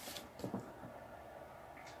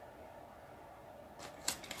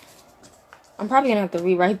 I'm probably gonna have to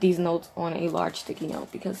rewrite these notes on a large sticky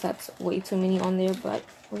note because that's way too many on there, but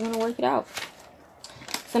we're gonna work it out.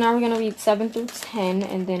 So now we're gonna read 7 through 10,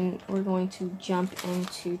 and then we're going to jump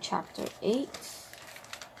into chapter 8.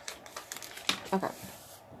 Okay.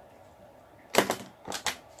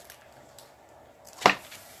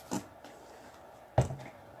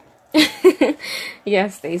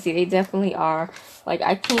 Yes, Stacy, they definitely are. Like,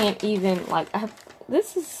 I can't even, like,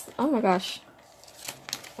 this is, oh my gosh.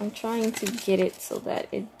 I'm trying to get it so that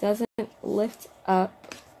it doesn't lift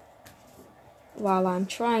up while I'm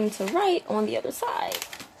trying to write on the other side.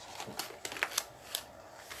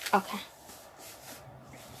 Okay.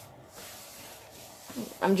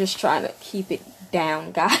 I'm just trying to keep it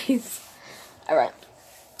down, guys. Alright.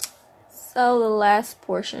 So, the last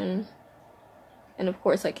portion. And of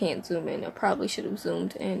course, I can't zoom in. I probably should have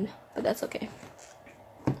zoomed in, but that's okay.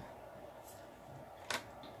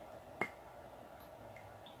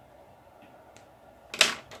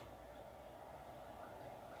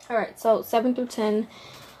 Alright, so 7 through 10.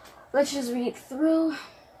 Let's just read through.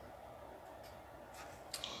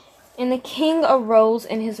 And the king arose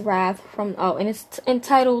in his wrath from... Oh, and it's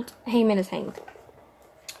entitled, Haman is hanged.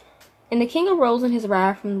 And the king arose in his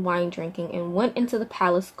wrath from wine drinking and went into the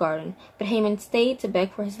palace garden. But Haman stayed to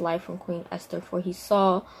beg for his life from Queen Esther, for he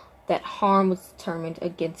saw that harm was determined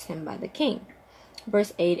against him by the king.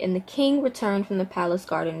 Verse 8, and the king returned from the palace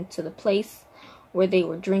garden to the place where they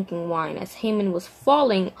were drinking wine, as Haman was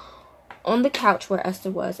falling on the couch where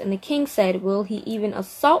Esther was. And the king said, will he even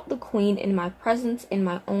assault the queen in my presence in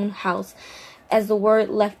my own house? As the word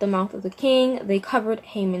left the mouth of the king, they covered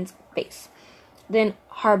Haman's face. Then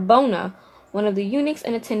Harbona, one of the eunuchs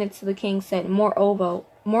and attendants to the king, said,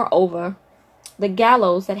 Moreover, the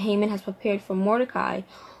gallows that Haman has prepared for Mordecai,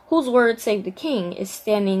 whose word saved the king, is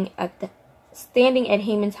standing at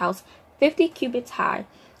Haman's house 50 cubits high.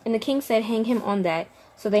 And the king said, hang him on that.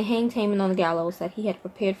 So they hanged Haman on the gallows that he had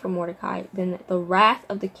prepared for Mordecai. Then the wrath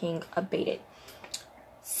of the king abated.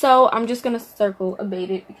 So I'm just going to circle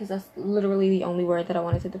abated because that's literally the only word that I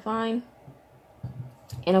wanted to define.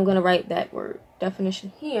 And I'm going to write that word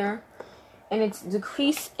definition here. And it's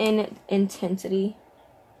decrease in intensity.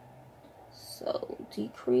 So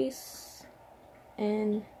decrease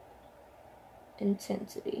in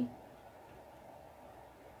intensity.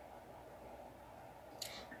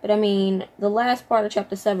 But I mean, the last part of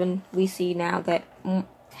chapter 7, we see now that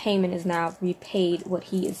Haman is now repaid what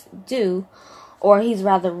he is due, or he's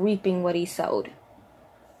rather reaping what he sowed.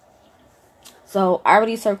 So I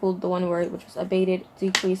already circled the one word, which was abated,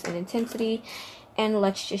 decrease in intensity. And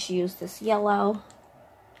let's just use this yellow.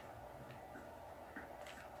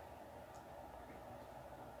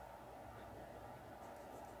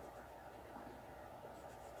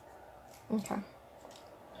 Okay.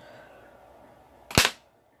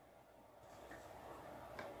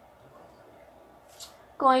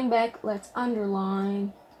 Going back, let's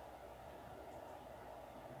underline.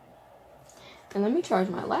 And let me charge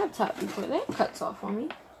my laptop before that cuts off on me.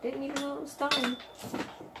 Didn't even know it was done.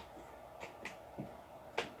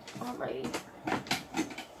 Alrighty.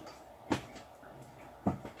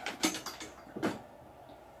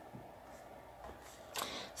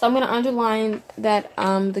 So I'm going to underline that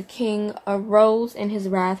the king arose in his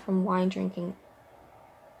wrath from wine drinking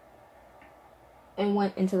and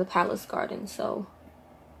went into the palace garden. So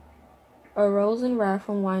arose in wrath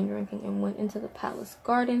from wine drinking and went into the palace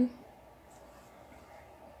garden.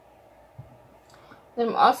 Then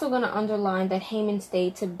I'm also going to underline that Haman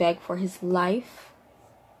stayed to beg for his life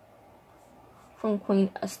from Queen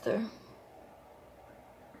Esther.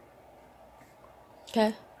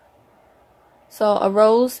 Okay. So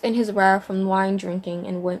arose in his wrath from wine drinking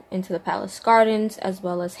and went into the palace gardens, as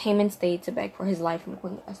well as Haman stayed to beg for his life from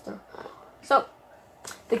Queen Esther. So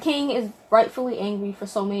the king is rightfully angry for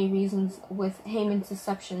so many reasons with Haman's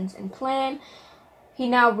deceptions and plan. He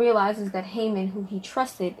now realizes that Haman, who he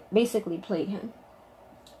trusted, basically played him.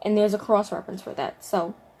 And there's a cross reference for that.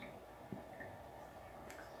 So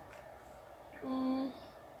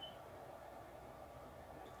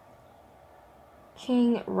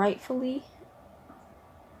king rightfully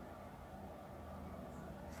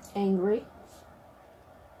angry.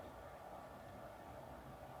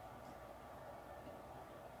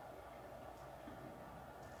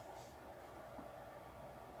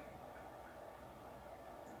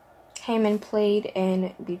 Haman played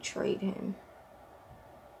and betrayed him.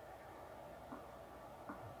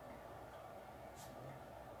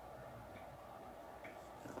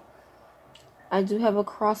 I do have a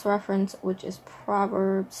cross-reference, which is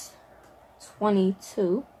Proverbs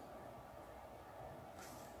 22.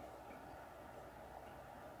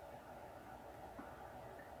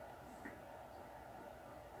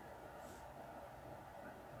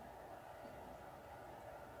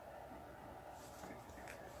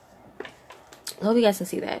 I hope you guys can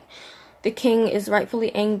see that. The king is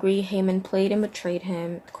rightfully angry. Haman played and betrayed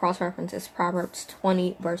him. The cross-reference is Proverbs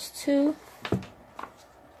 20, verse 2.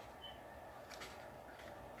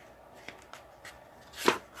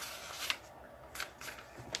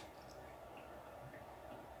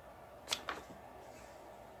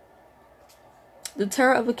 The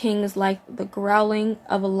terror of a king is like the growling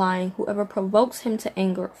of a lion. Whoever provokes him to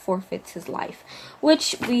anger forfeits his life.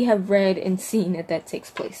 Which we have read and seen that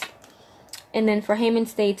takes place. And then for Haman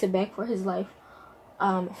stayed to beg for his life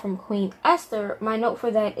from Queen Esther. My note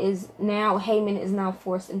for that is now Haman is now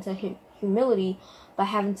forced into humility by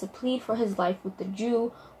having to plead for his life with the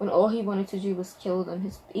Jew when all he wanted to do was kill them.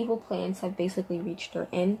 His evil plans have basically reached their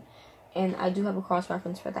end. And I do have a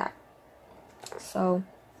cross-reference for that. So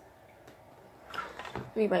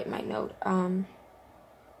let me write my note.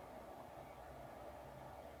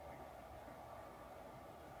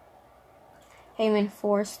 Haman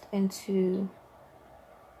forced into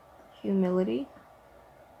humility.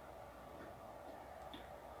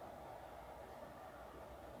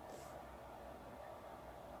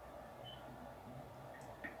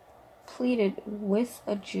 Pleaded with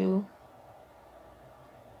a Jew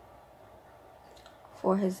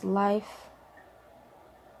for his life.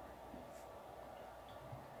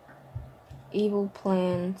 Evil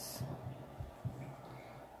plans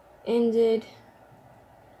ended.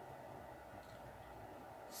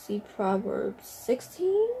 See Proverbs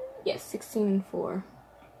 16? Yes, 16 and 4.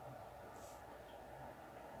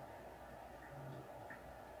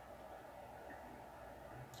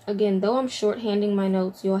 Again, though I'm shorthanding my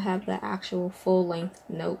notes, you'll have the actual full-length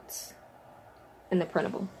notes in the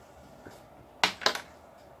printable.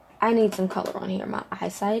 I need some color on here. My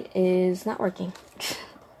eyesight is not working.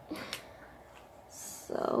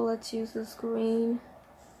 So let's use this green.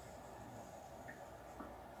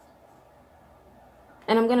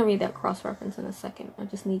 And I'm going to read that cross-reference in a second. I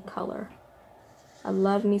just need color. I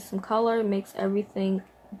love me some color. It makes everything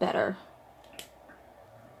better.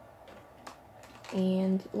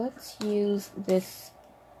 And let's use this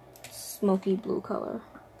smoky blue color.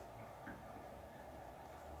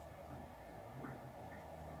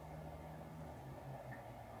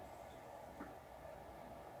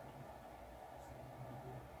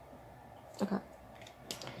 Okay.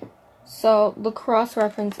 So the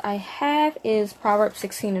cross-reference I have is Proverbs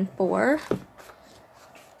 16 and 4.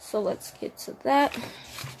 So let's get to that.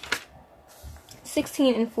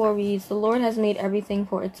 16 and 4 reads, "The Lord has made everything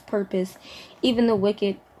for its purpose, even the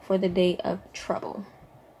wicked for the day of trouble."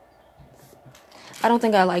 I don't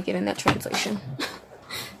think I like it in that translation.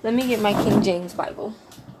 Let me get my King James Bible.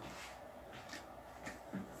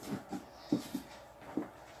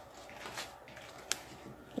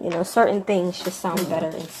 You know, certain things just sound better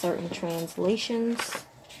in certain translations.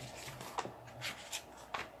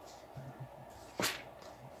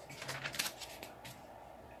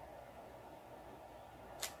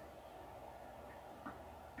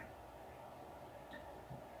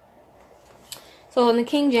 So in the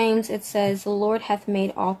King James, it says, "The Lord hath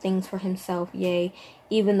made all things for himself, yea,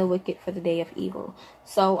 even the wicked for the day of evil."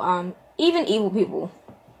 So, even evil people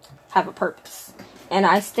have a purpose. And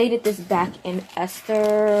I stated this back in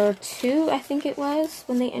Esther 2, I think it was,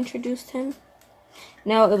 when they introduced him.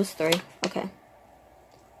 No, it was 3. Okay.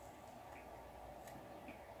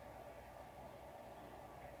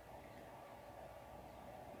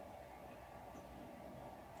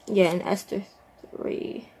 Yeah, in Esther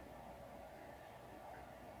 3.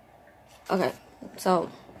 Okay, so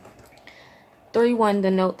 3:1, the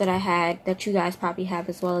note that I had that you guys probably have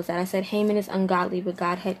as well, is that I said Haman is ungodly, but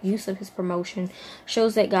God had use of his promotion,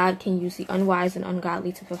 shows that God can use the unwise and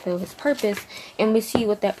ungodly to fulfill his purpose. And we see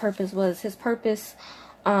what that purpose was. His purpose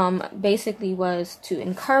basically was to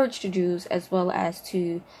encourage the Jews as well as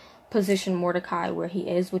to position Mordecai where he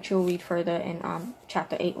is, which you'll read further in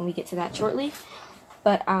chapter 8 when we get to that shortly.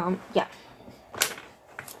 But yeah.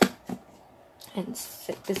 and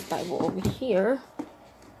set this Bible over here.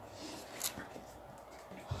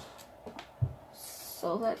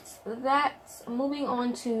 So that's that. Moving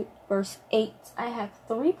on to verse 8. I have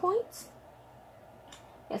 3 points.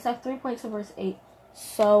 Yes, I have 3 points of verse 8.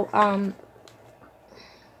 So, I'm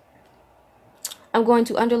going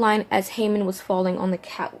to underline as Haman was falling on the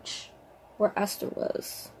couch where Esther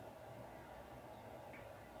was.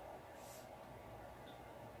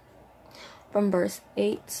 From verse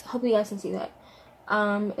 8. Hopefully you guys can see that.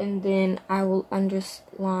 And then I will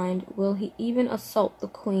underline, will he even assault the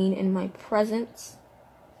queen in my presence?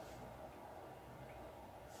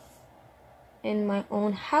 In my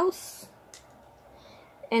own house?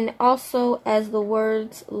 And also, as the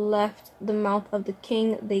words left the mouth of the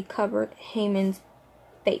king, they covered Haman's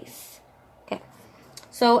face. Okay.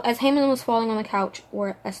 So, as Haman was falling on the couch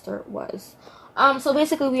where Esther was. So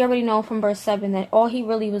basically, we already know from verse 7 that all he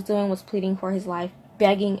really was doing was pleading for his life,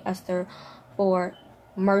 begging Esther for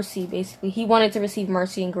mercy, basically. He wanted to receive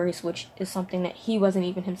mercy and grace, which is something that he wasn't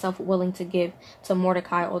even himself willing to give to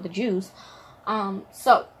Mordecai or the Jews.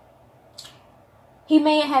 So, he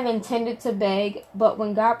may have intended to beg, but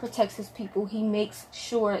when God protects his people, he makes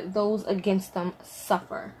sure those against them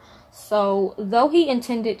suffer. So, though he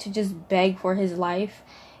intended to just beg for his life,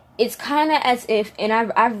 it's kind of as if, and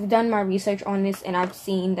I've done my research on this, and I've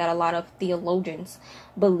seen that a lot of theologians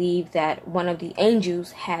believe that one of the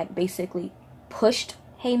angels had basically pushed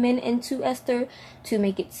Haman into Esther to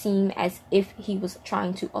make it seem as if he was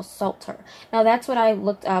trying to assault her. Now that's what I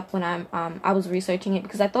looked up when I was researching it,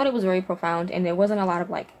 because I thought it was very profound, and there wasn't a lot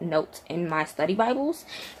of like notes in my study Bibles,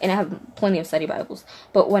 and I have plenty of study Bibles.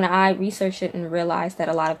 But when I researched it and realized that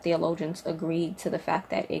a lot of theologians agreed to the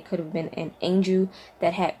fact that it could have been an angel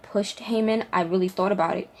that had pushed Haman, I really thought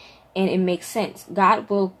about it. And it makes sense. God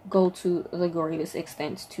will go to the greatest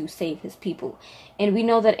extent to save his people. And we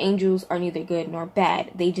know that angels are neither good nor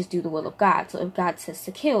bad. They just do the will of God. So if God says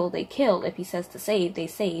to kill, they kill. If he says to save, they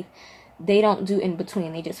save. They don't do in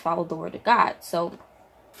between. They just follow the word of God. So,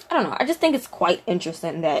 I don't know. I just think it's quite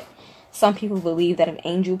interesting that some people believe that an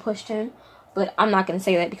angel pushed him. But I'm not going to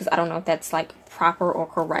say that because I don't know if that's like proper or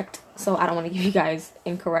correct. So I don't want to give you guys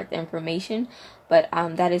incorrect information. But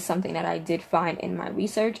that is something that I did find in my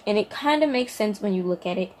research. And it kind of makes sense when you look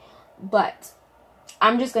at it. But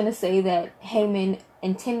I'm just going to say that Haman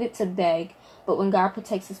intended to beg. But when God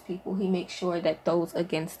protects his people, he makes sure that those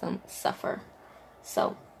against them suffer.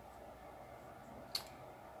 So,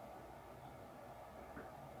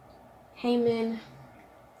 Haman,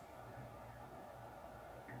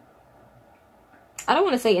 I don't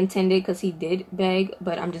want to say intended because he did beg,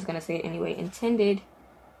 but I'm just going to say it anyway. Intended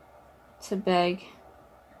to beg,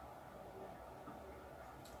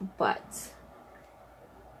 but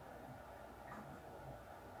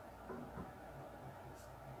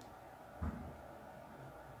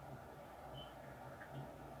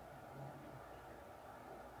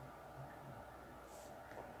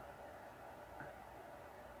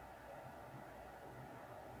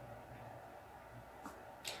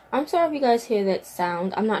I'm sorry if you guys hear that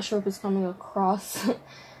sound. I'm not sure if it's coming across,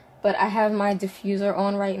 but I have my diffuser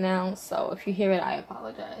on right now, so if you hear it, I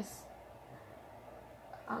apologize.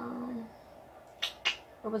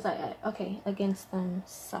 Where was I at? Okay, against them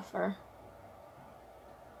suffer.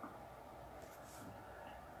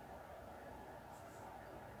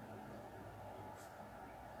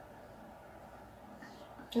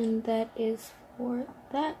 And that is for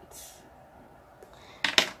that.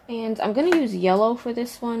 And I'm going to use yellow for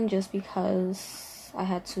this one just because I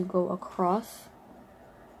had to go across.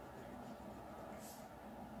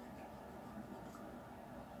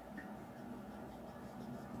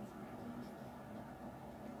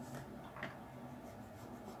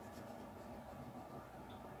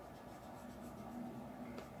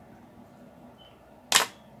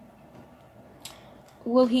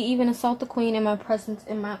 Will he even assault the queen in my presence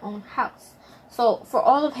in my own house? So, for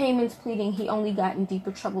all of Haman's pleading, he only got in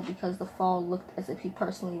deeper trouble because the fall looked as if he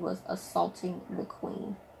personally was assaulting the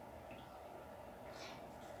queen.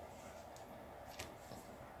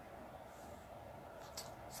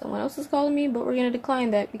 Someone else is calling me, but we're going to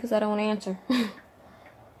decline that because I don't want to answer.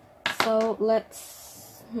 So,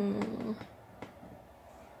 let's... I'm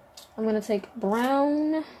going to take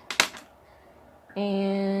brown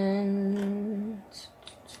and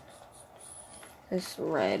this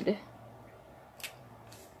red.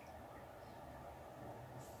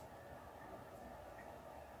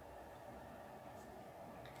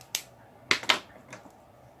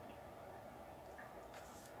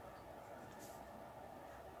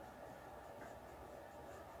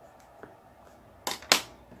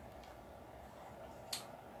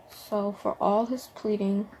 So for all his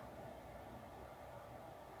pleading,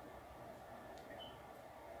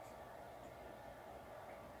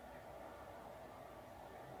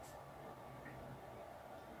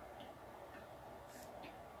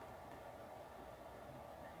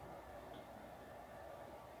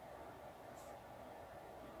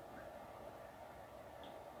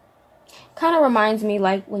 kind of reminds me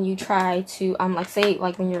like when you try to like say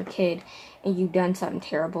like when you're a kid and you've done something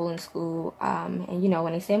terrible in school, and you know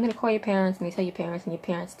when they say I'm gonna call your parents and they tell your parents and your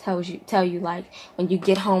parents tell you like when you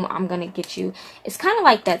get home I'm gonna get you. It's kind of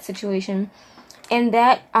like that situation, and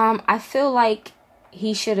that I feel like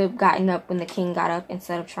he should have gotten up when the king got up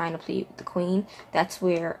instead of trying to plead with the queen. That's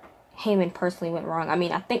where Haman personally went wrong. I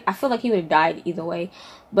mean, I feel like he would have died either way,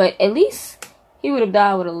 but at least he would have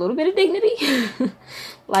died with a little bit of dignity.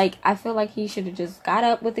 Like, I feel like he should have just got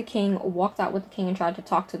up with the king, walked out with the king, and tried to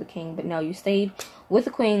talk to the king. But no, you stayed with the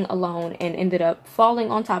queen alone and ended up falling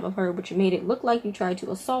on top of her, but you made it look like you tried to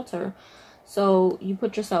assault her. So you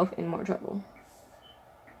put yourself in more trouble.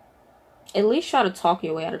 At least try to talk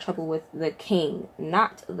your way out of trouble with the king,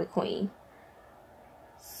 not the queen.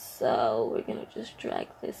 So we're going to just drag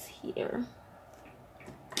this here.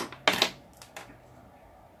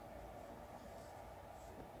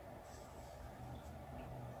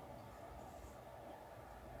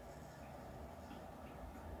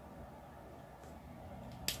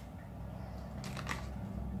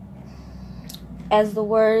 As the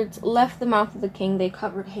words left the mouth of the king, they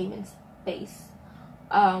covered Haman's face.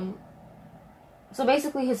 So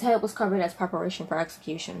basically his head was covered as preparation for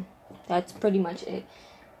execution. That's pretty much it.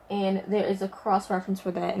 And there is a cross-reference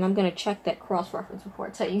for that, and I'm going to check that cross-reference before I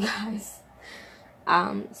tell you guys.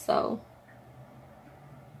 So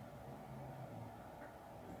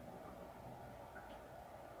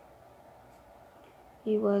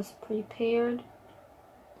he was prepared.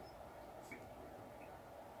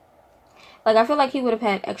 Like, I feel like he would have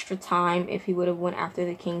had extra time if he would have went after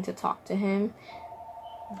the king to talk to him.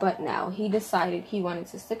 But no, he decided he wanted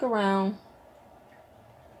to stick around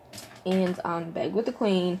and beg with the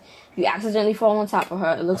queen. You accidentally fall on top of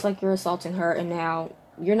her. It looks like you're assaulting her, and now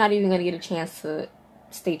you're not even going to get a chance to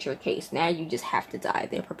state your case. Now you just have to die.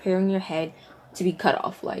 They're preparing your head to be cut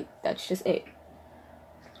off. Like, that's just it.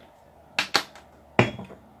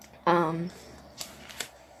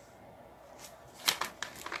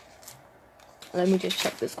 Let me just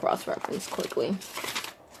check this cross-reference quickly.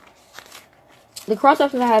 The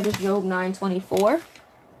cross-reference I have is Job 9:24.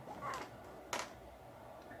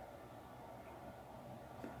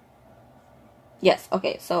 Yes,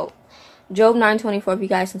 okay, so Job 9:24, if you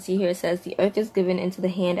guys can see here, it says, the earth is given into the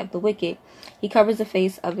hand of the wicked. He covers the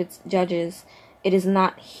face of its judges. It is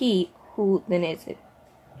not he, who then is it?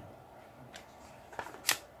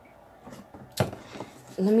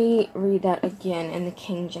 Let me read that again in the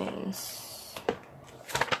King James.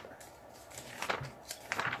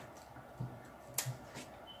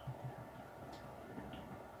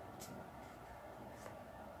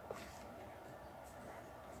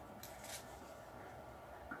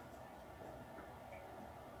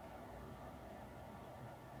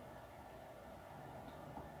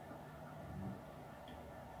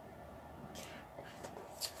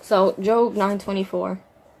 So, Job 9:24.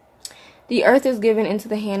 The earth is given into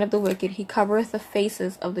the hand of the wicked. He covereth the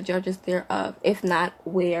faces of the judges thereof. If not,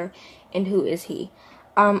 where and who is he?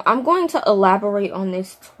 I'm going to elaborate on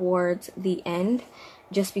this towards the end,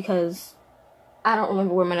 just because I don't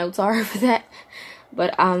remember where my notes are for that.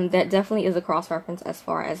 But that definitely is a cross-reference as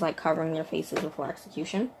far as like covering their faces before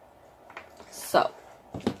execution. So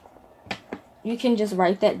you can just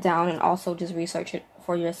write that down and also just research it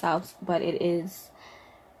for yourselves. But it is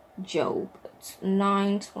Job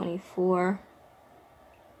 9:24.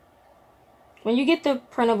 When you get the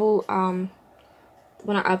printable,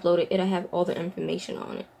 when I upload it, it'll have all the information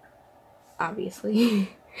on it, obviously.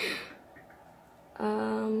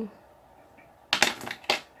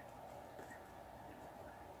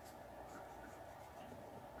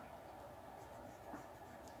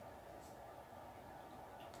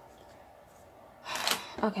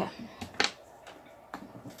 Okay.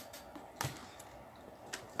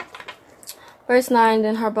 Verse 9,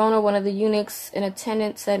 then Harbona, one of the eunuchs in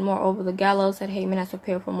attendance, said, moreover, the gallows that Haman has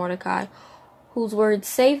prepared for Mordecai, whose words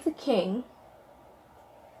save the king.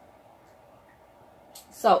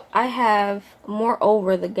 So, I have,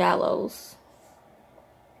 moreover, the gallows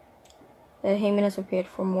that Haman has prepared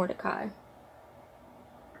for Mordecai,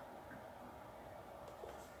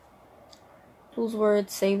 whose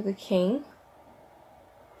words save the king,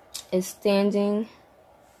 is standing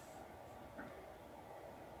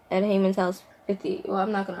at Haman's house 50. Well,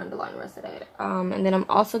 I'm not going to underline the rest of that. And then I'm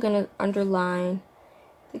also going to underline,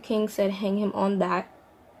 the king said, hang him on that.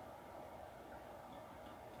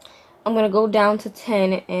 I'm going to go down to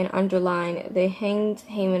 10 and underline, they hanged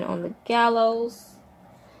Haman on the gallows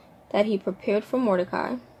that he prepared for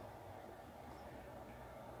Mordecai.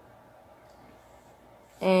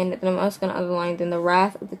 And then I'm also going to underline, then the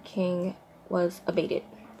wrath of the king was abated.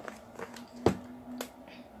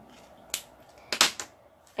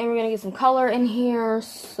 And we're going to get some color in here.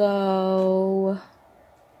 So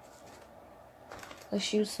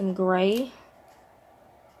let's use some gray.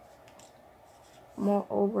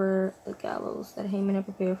 Moreover the gallows that Haman had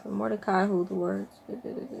prepared for Mordecai, who the words.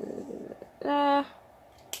 That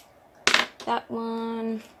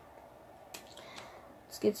one.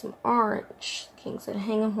 Let's get some orange. The king said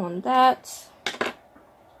hang him on that.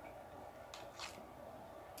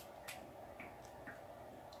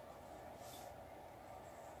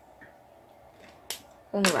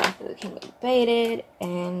 Then the wrath of the king abated,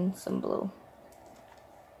 and some blue.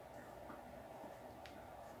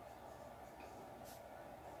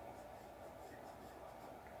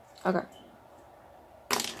 Okay.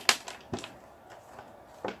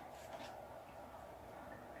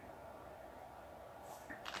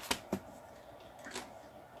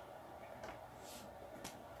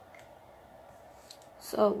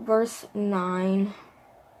 So verse 9.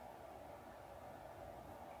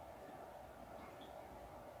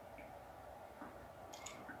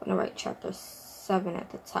 I'm going to write chapter 7 at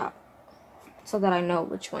the top so that I know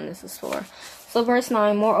which one this is for. So verse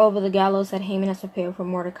 9, moreover the gallows that Haman has prepared for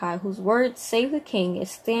Mordecai, whose word save the king, is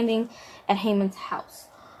standing at Haman's house.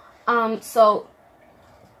 So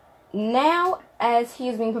now as he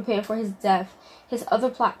is being prepared for his death, his other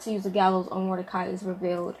plot to use the gallows on Mordecai is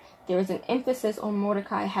revealed. There is an emphasis on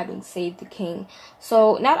Mordecai having saved the king.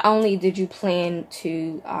 So not only did you plan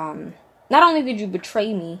to, not only did you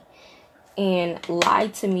betray me and lie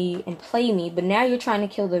to me and play me, but now you're trying to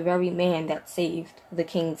kill the very man that saved the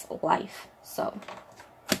king's life. So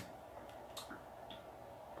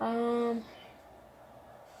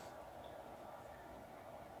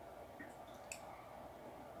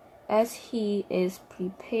as he is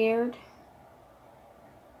prepared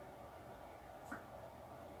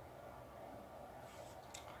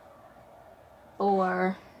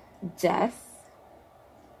for death,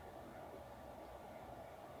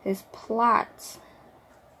 his plot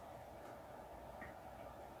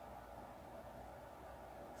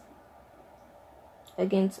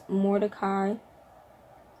against Mordecai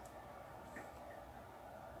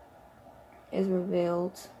is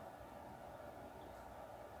revealed.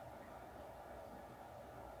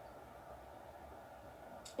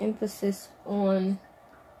 Emphasis on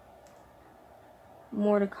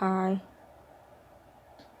Mordecai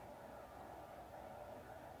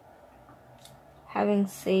having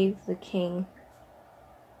saved the king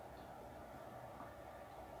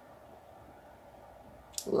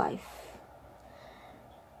life.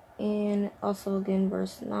 And also again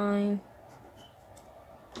verse 9.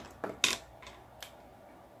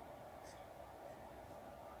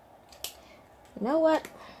 You know what?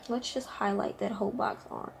 Let's just highlight that whole box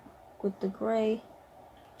on with the gray.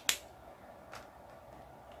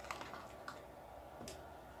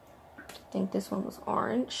 I think this one was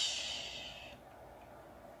orange.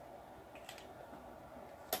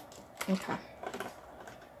 Okay.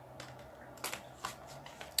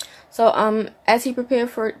 So, as he prepared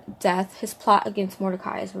for death, his plot against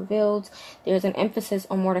Mordecai is revealed. There's an emphasis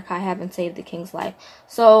on Mordecai having saved the king's life.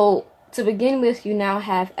 So, to begin with, you now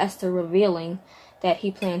have Esther revealing that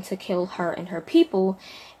he planned to kill her and her people.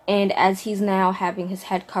 And as he's now having his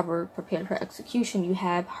head covered, prepared for execution, you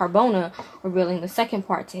have Harbona revealing the second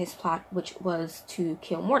part to his plot, which was to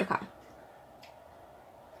kill Mordecai.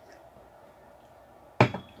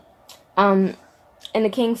 And the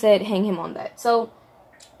king said, hang him on that. So,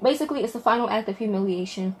 basically, it's the final act of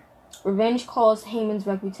humiliation. Revenge caused Haman's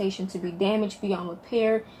reputation to be damaged beyond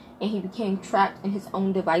repair, and he became trapped in his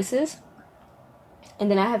own devices.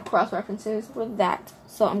 And then I have cross-references for that.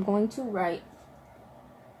 So I'm going to write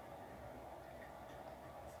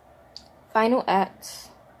final act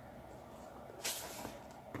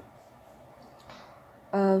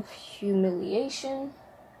of humiliation.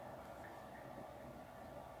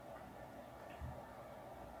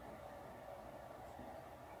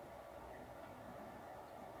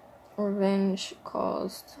 Revenge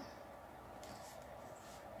caused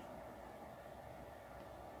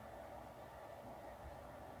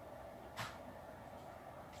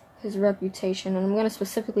his reputation, and I'm going to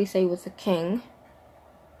specifically say with the king,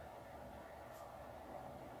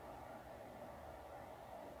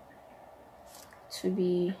 to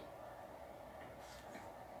be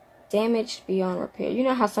damaged beyond repair. You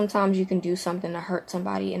know how sometimes you can do something to hurt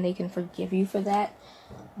somebody and they can forgive you for that?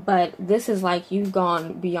 But this is like you've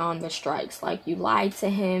gone beyond the strikes. Like you lied to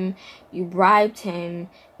him, you bribed him,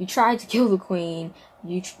 you tried to kill the queen,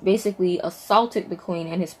 you basically assaulted the queen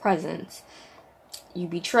in his presence. You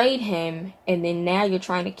betrayed him, and then now you're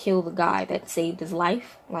trying to kill the guy that saved his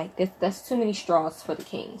life. Like, that's too many straws for the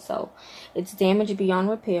king. So, it's damage beyond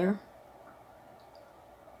repair.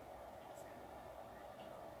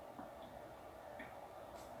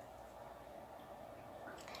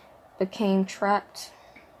 became trapped.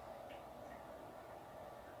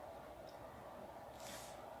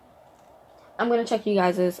 I'm going to check you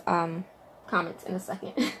guys' comments in a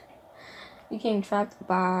second. Became trapped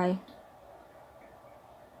by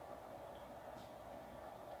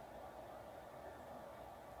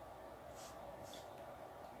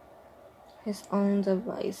his own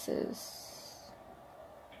devices.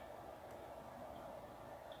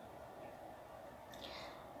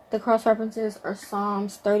 The cross references are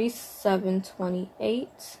Psalms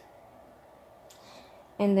 37:28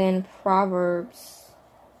 and then Proverbs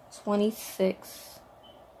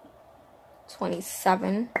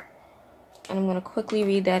 26:27. And I'm going to quickly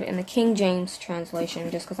read that in the King James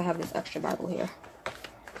translation just because I have this extra Bible here.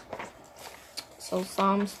 So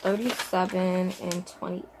Psalms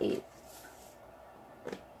 37:28.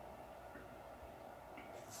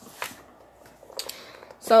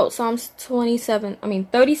 So Psalms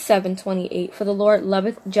 37:28. For the Lord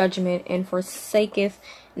loveth judgment and forsaketh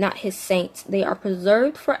not his saints. They are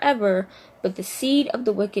preserved forever, but the seed of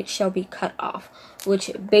the wicked shall be cut off. Which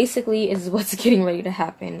basically is what's getting ready to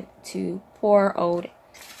happen to poor old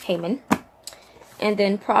Haman. And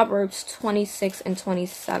then Proverbs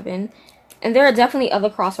 26:27. And there are definitely other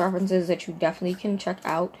cross references that you definitely can check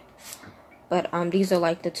out. But these are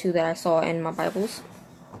like the two that I saw in my Bibles.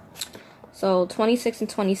 So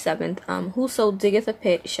 26:27, whoso diggeth a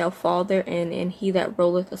pit shall fall therein, and he that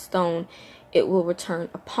rolleth a stone, it will return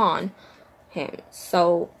upon him.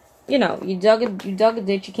 So, you know, you dug a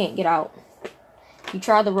ditch, you can't get out. You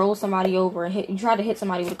tried to roll somebody over and you tried to hit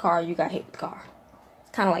somebody with a car, you got hit with a car.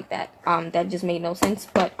 Kind of like that. That just made no sense,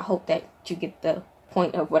 but I hope that you get the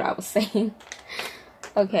point of what I was saying.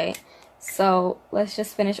 Okay, so let's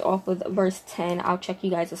just finish off with verse 10. I'll check you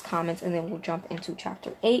guys' comments and then we'll jump into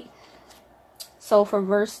chapter 8. So for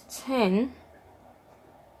verse 10,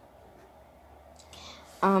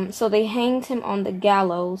 so they hanged him on the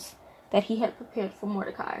gallows that he had prepared for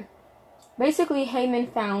Mordecai. Basically, Haman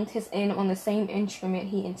found his end on the same instrument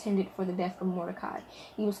he intended for the death of Mordecai.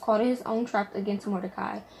 He was caught in his own trap against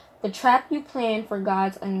Mordecai. The trap you plan for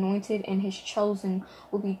God's anointed and his chosen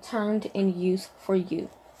will be turned in use for you.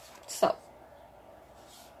 So,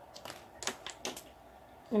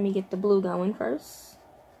 let me get the blue going first.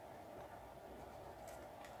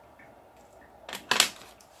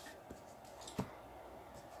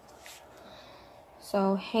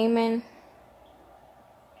 So Haman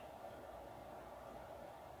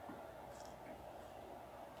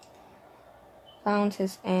found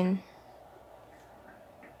his end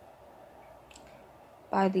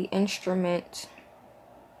by the instrument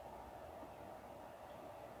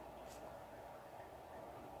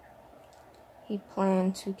he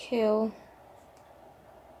planned to kill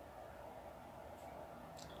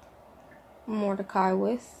Mordecai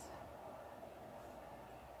with.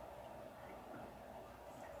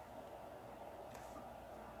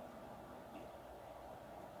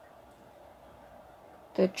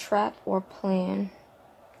 The trap or plan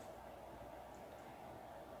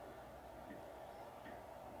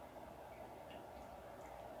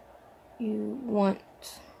you want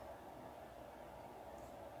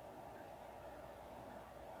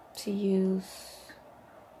to use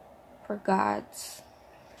for God's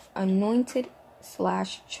anointed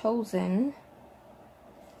 / chosen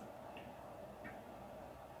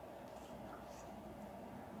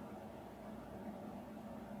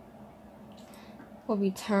will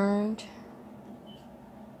be turned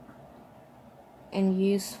and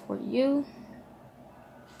used for you.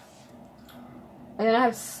 And then I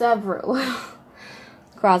have several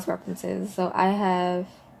cross references. So I have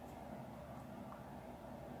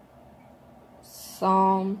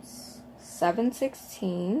Psalms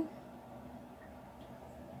 7:16,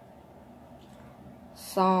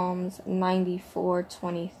 Psalms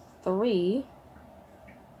 94:23,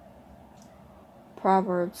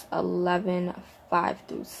 Proverbs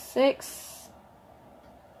 11:5-6,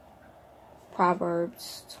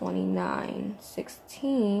 Proverbs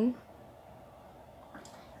 29:16,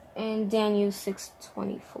 and Daniel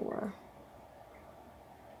 6:24.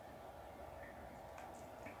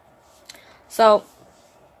 So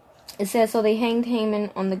it says, so they hanged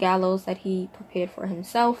Haman on the gallows that he prepared for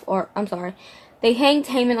himself, they hanged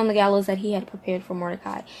Haman on the gallows that he had prepared for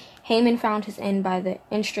Mordecai. Haman found his end by the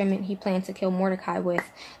instrument he planned to kill Mordecai with.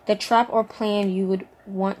 The trap or plan you would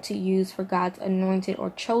want to use for God's anointed or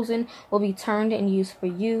chosen will be turned and used for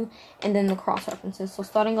you. And then the cross references. So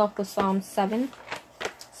starting off with Psalm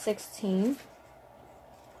 7:16.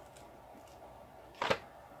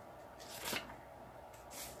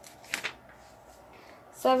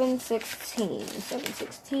 Seven sixteen,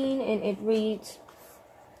 and it reads,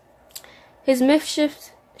 his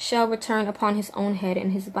mischief shall return upon his own head,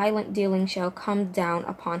 and his violent dealing shall come down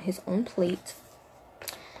upon his own plate.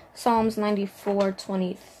 Psalms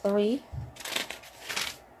 94:23.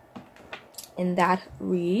 And that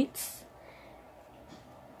reads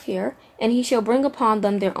here, and he shall bring upon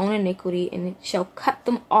them their own iniquity, and shall cut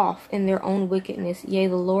them off in their own wickedness. Yea,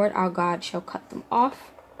 the Lord our God shall cut them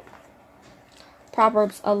off.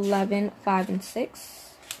 Proverbs 11:5 and 6.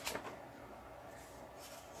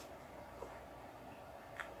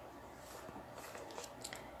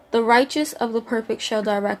 The righteous of the perfect shall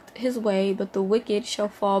direct his way, but the wicked shall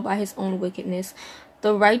fall by his own wickedness.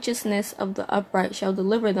 The righteousness of the upright shall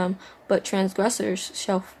deliver them, but transgressors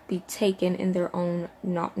shall be taken in their own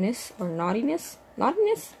naughtiness or naughtiness.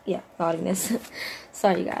 Naughtiness? Yeah, naughtiness.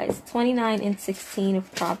 Sorry, guys. 29 and 16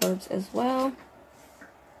 of Proverbs as well.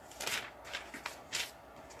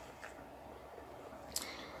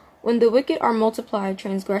 When the wicked are multiplied,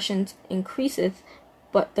 transgressions increaseth,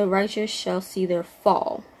 but the righteous shall see their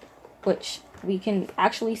fall. Which we can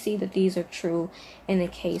actually see that these are true in the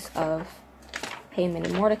case of Haman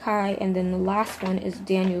and Mordecai. And then the last one is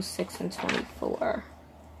Daniel 6 and 24.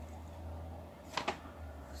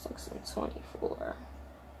 6 and 24.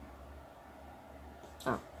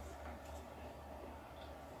 Oh.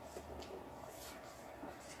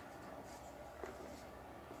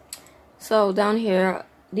 So down here,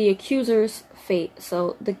 the accuser's fate.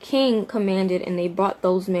 So the king commanded, and they brought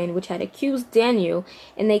those men which had accused Daniel,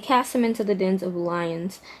 and they cast him into the dens of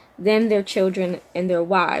lions, them their children and their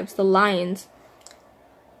wives. The lions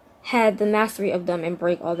had the mastery of them, and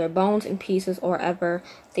brake all their bones in pieces, or ever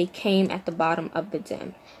they came at the bottom of the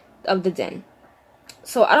den.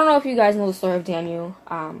 So I don't know if you guys know the story of Daniel.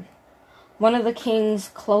 One of the king's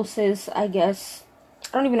closest, I guess,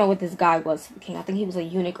 I don't even know what this guy was to the king. I think he was a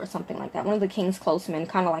eunuch or something like that. One of the king's close men,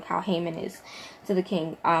 kind of like how Haman is to the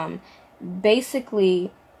king.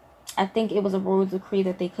 Basically, I think it was a royal decree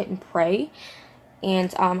that they couldn't pray.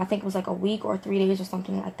 And I think it was like a week or 3 days or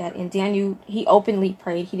something like that. And Daniel, he openly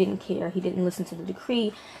prayed. He didn't care. He didn't listen to the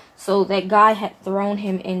decree. So that guy had thrown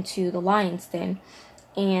him into the lion's den.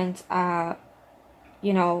 And,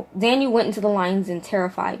 Daniel went into the lion's den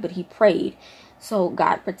terrified, but he prayed. So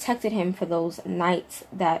God protected him for those nights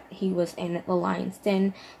that he was in the lion's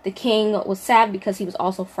den. The king was sad because he was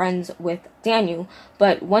also friends with Daniel.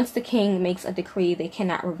 But once the king makes a decree, they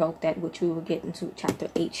cannot revoke that, which we will get into chapter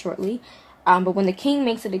 8 shortly. But when the king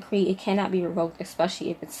makes a decree, it cannot be revoked, especially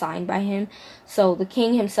if it's signed by him. So the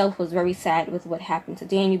king himself was very sad with what happened to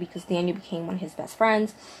Daniel, because Daniel became one of his best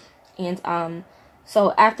friends. And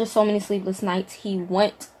so after so many sleepless nights, he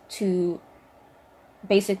went to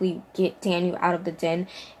basically get Daniel out of the den,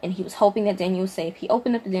 and he was hoping that Daniel was safe. He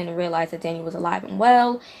opened up the den and realized that Daniel was alive and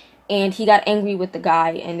well, and he got angry with the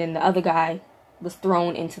guy, and then the other guy was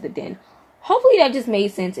thrown into the den. Hopefully that just made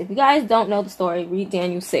sense. If you guys don't know the story, read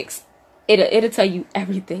Daniel 6. It'll tell you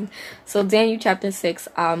everything. So Daniel chapter 6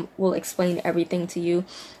 will explain everything to you.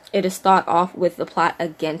 It'll start off with the plot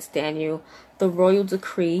against Daniel, the royal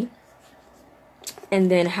decree, and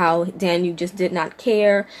then how Daniel just did not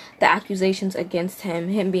care, the accusations against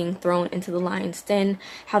him being thrown into the lion's den,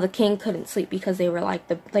 how the king couldn't sleep because they were like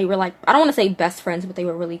I don't want to say best friends, but they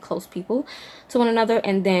were really close people to one another.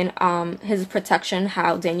 And then his protection,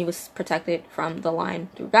 how Daniel was protected from the lion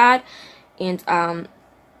through God. And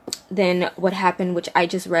then what happened, which I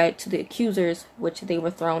just read, to the accusers, which they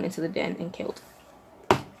were thrown into the den and killed.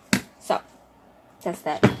 So that's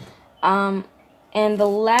that. And the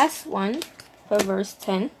last one, for verse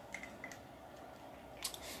 10,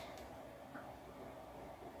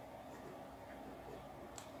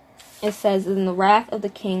 it says, "And the wrath of the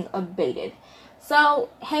king abated." So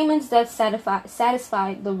Haman's death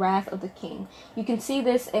satisfied the wrath of the king. You can see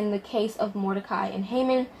this in the case of Mordecai and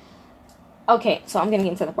Haman. Okay, so I'm going to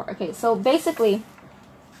get into the part. Okay, so basically,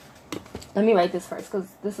 let me write this first, because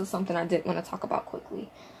this is something I did want to talk about quickly.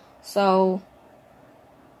 So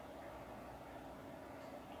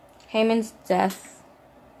Haman's death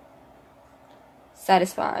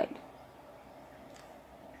satisfied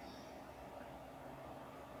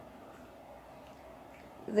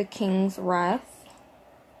the king's wrath.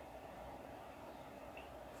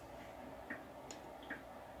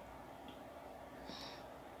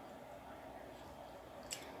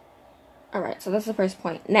 Alright, so that's the first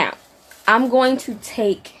point. Now, I'm going to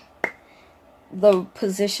take the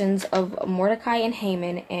positions of Mordecai and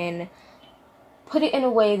Haman and put it in a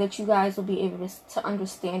way that you guys will be able to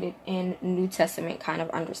understand it in New Testament kind of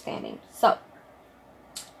understanding. So,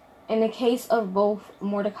 in the case of both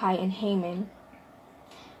Mordecai and Haman,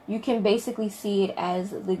 you can basically see it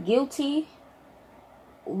as the guilty,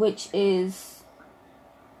 which is...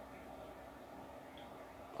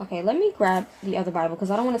 Okay, let me grab the other Bible because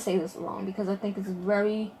I don't want to say this wrong because I think it's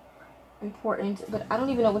very important, but I don't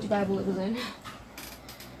even know which Bible it was in.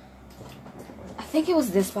 I think it was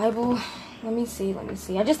this Bible. Let me see.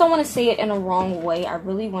 I just don't want to say it in a wrong way. I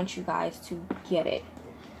really want you guys to get it.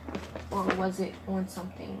 Or was it on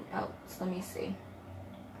something else? Let me see.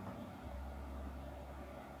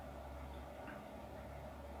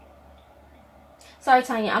 Sorry,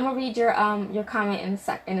 Tanya. I'm gonna read your comment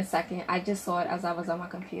in a second. I just saw it as I was on my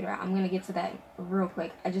computer. I'm gonna get to that real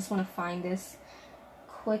quick. I just want to find this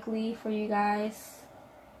quickly for you guys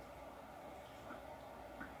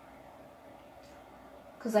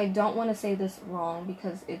because I don't want to say this wrong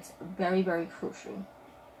because it's very, very crucial.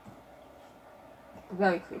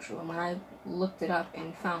 Very crucial. And when I looked it up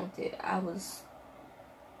and found it, I was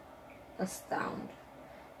astounded.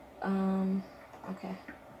 Okay.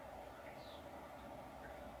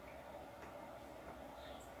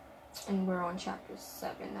 And we're on chapter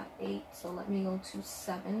 7, not 8. So let me go to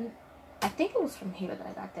 7. I think it was from here that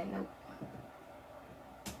I got that note.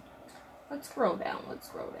 Let's scroll down.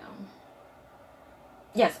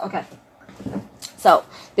 Yes, okay. So,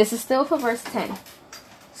 this is still for verse 10.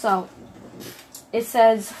 So, it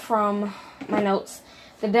says from my notes,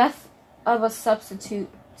 the death of a substitute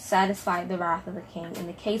satisfied the wrath of the king. In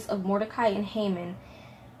the case of Mordecai and Haman,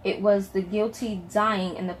 it was the guilty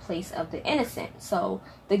dying in the place of the innocent. So,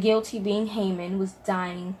 the guilty being Haman was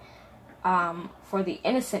dying for the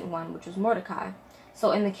innocent one, which was Mordecai.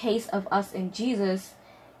 So, in the case of us and Jesus,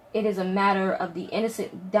 it is a matter of the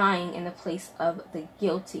innocent dying in the place of the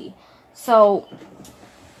guilty. So,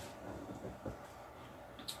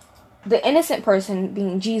 the innocent person,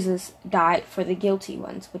 being Jesus, died for the guilty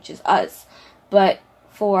ones, which is us. But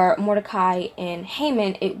for Mordecai and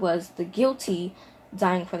Haman, it was the guilty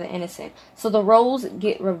dying for the innocent. So the roles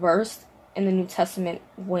get reversed in the New Testament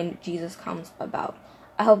when Jesus comes about.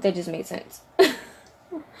 I hope that just made sense.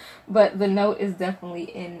 But the note is definitely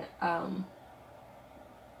in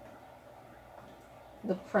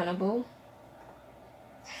the printable.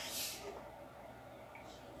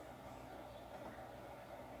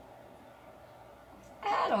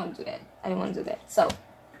 I don't want to do that. So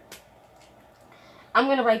I'm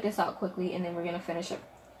going to write this out quickly and then we're going to finish up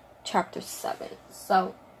chapter 7.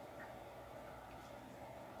 So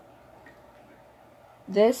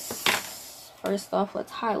this, first off,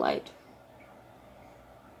 let's highlight.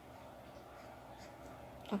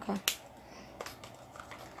 Okay.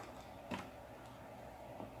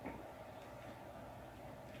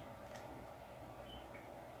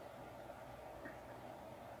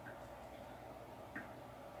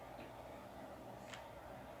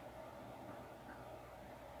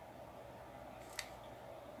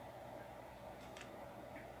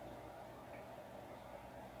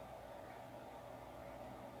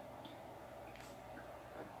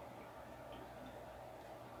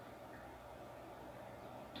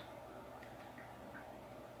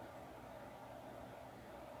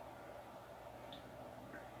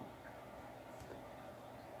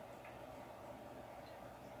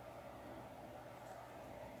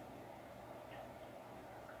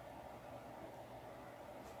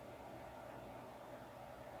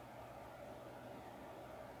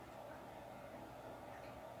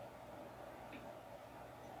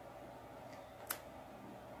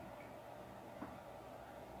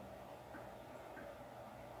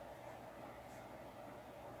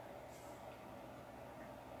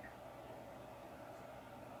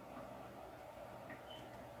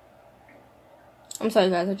 I'm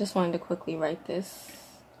sorry, guys. I just wanted to quickly write this.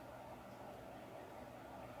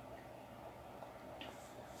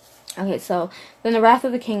 Okay, so then the wrath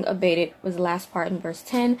of the king abated was the last part in verse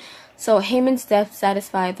 10. So Haman's death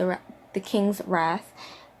satisfied the king's wrath.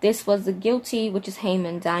 This was the guilty, which is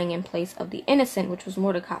Haman, dying in place of the innocent, which was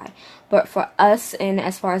Mordecai. But for us, and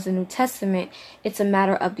as far as the New Testament, it's a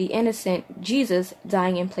matter of the innocent, Jesus,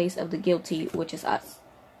 dying in place of the guilty, which is us.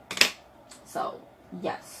 So,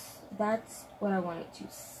 yes, that's what I wanted to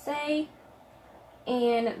say.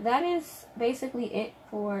 And that is basically it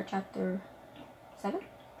for chapter 7.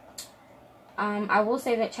 I will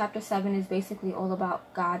say that chapter 7 is basically all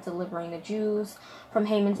about God delivering the Jews from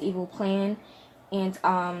Haman's evil plan. And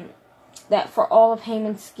that for all of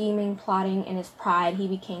Haman's scheming, plotting, and his pride, he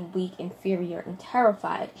became weak, inferior, and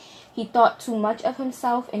terrified. He thought too much of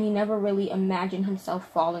himself, and he never really imagined himself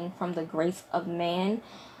falling from the grace of man.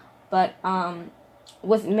 But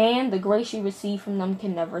with man, the grace you receive from them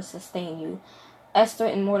can never sustain you. Esther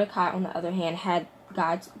and Mordecai, on the other hand, had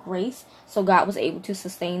God's grace, so God was able to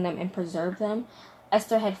sustain them and preserve them.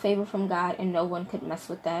 Esther had favor from God, and no one could mess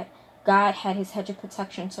with that. God had his hedge of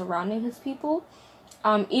protection surrounding his people,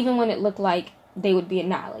 even when it looked like they would be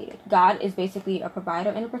annihilated. God is basically a provider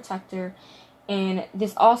and a protector, and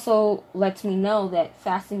this also lets me know that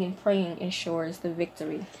fasting and praying ensures the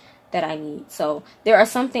victory that I need. So there are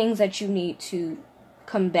some things that you need to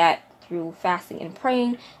combat through fasting and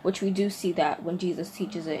praying, which we do see that when Jesus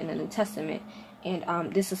teaches it in the New Testament.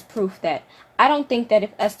 And this is proof that I don't think that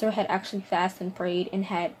if Esther had actually fasted and prayed and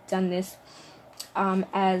had done this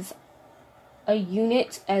as a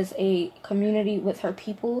unit, as a community with her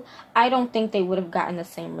people, I don't think they would have gotten the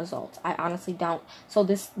same results. I honestly don't. So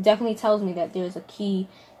this definitely tells me that there's a key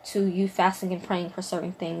to you fasting and praying for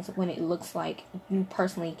certain things when it looks like you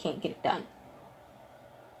personally can't get it done.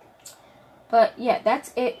 But yeah,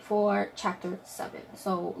 that's it for chapter 7.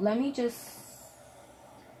 So let me just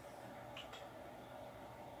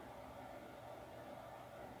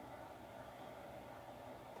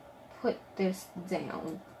put this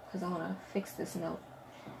down because I want to fix this note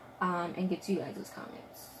and get to you guys'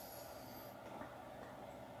 comments.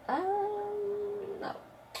 No.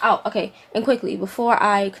 Oh, okay. And quickly, before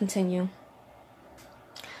I continue,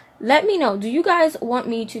 let me know, do you guys want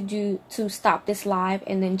me to stop this live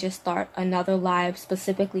and then just start another live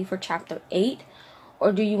specifically for chapter 8?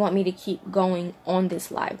 Or do you want me to keep going on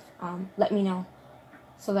this live? Let me know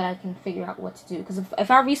so that I can figure out what to do. Because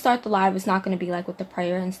if I restart the live, it's not going to be like with the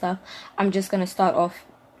prayer and stuff. I'm just going to start off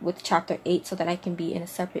with chapter 8 so that I can be in a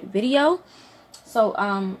separate video. So,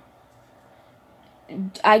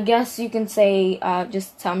 I guess you can say,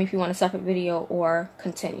 just tell me if you want a separate video or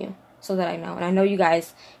continue so that I know. And I know you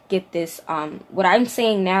guys get this. What I'm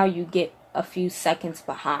saying now, you get a few seconds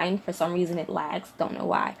behind. For some reason, it lags. Don't know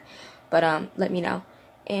why. But let me know.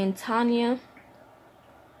 And Tanya.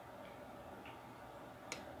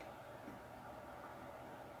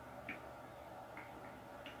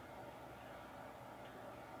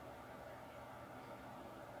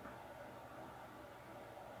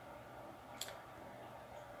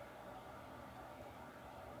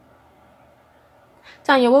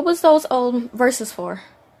 Tanya, what was those old verses for?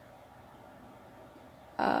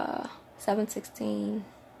 7:16.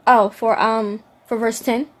 Oh, for verse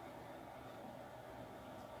 10.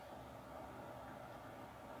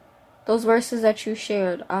 Those verses that you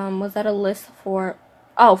shared, was that a list for?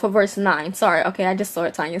 Oh, for verse 9. Sorry. Okay, I just saw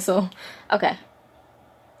it, Tanya. So, okay.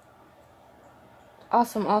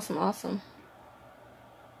 Awesome, awesome, awesome.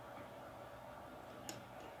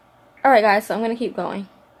 All right, guys. So I'm gonna keep going,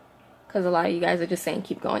 because a lot of you guys are just saying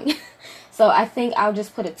keep going. So I think I'll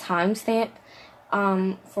just put a timestamp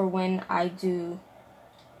for when I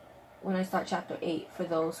start chapter 8 for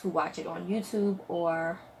those who watch it on YouTube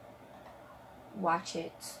or watch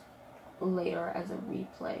it later as a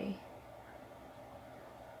replay.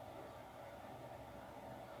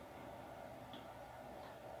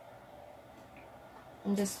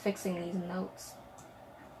 I'm just fixing these notes.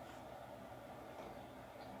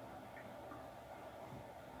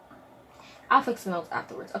 I'll fix the notes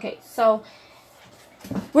afterwards. Okay, so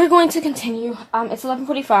we're going to continue. It's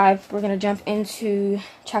 11:45. We're going to jump into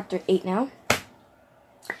chapter 8 now.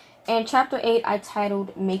 And chapter 8 I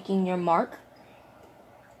titled Making Your Mark.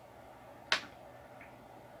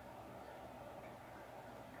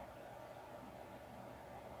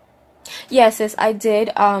 Yes, sis, I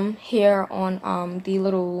did here on the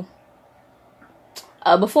little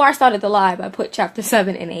before I started the live, I put chapter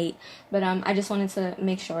 7 and 8, but I just wanted to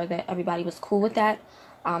make sure that everybody was cool with that.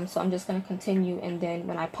 So I'm just going to continue, and then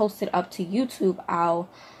when I post it up to YouTube, I'll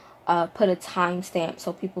put a timestamp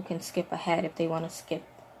so people can skip ahead if they want to skip,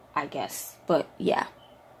 I guess. But yeah.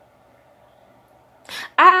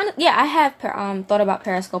 I have thought about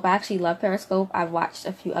Periscope. I actually love Periscope. I've watched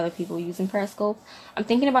a few other people using Periscope. I'm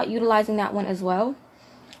thinking about utilizing that one as well.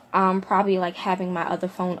 Probably like having my other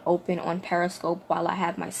phone open on Periscope while I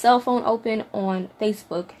have my cell phone open on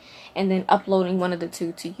Facebook, and then uploading one of the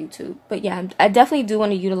two to YouTube. But yeah, I definitely do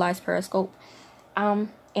want to utilize Periscope, and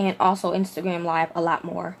also Instagram Live a lot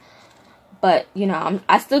more. But you know,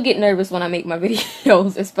 I still get nervous when I make my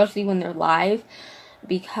videos, especially when they're live,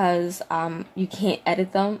 because you can't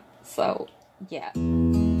edit them. So yeah.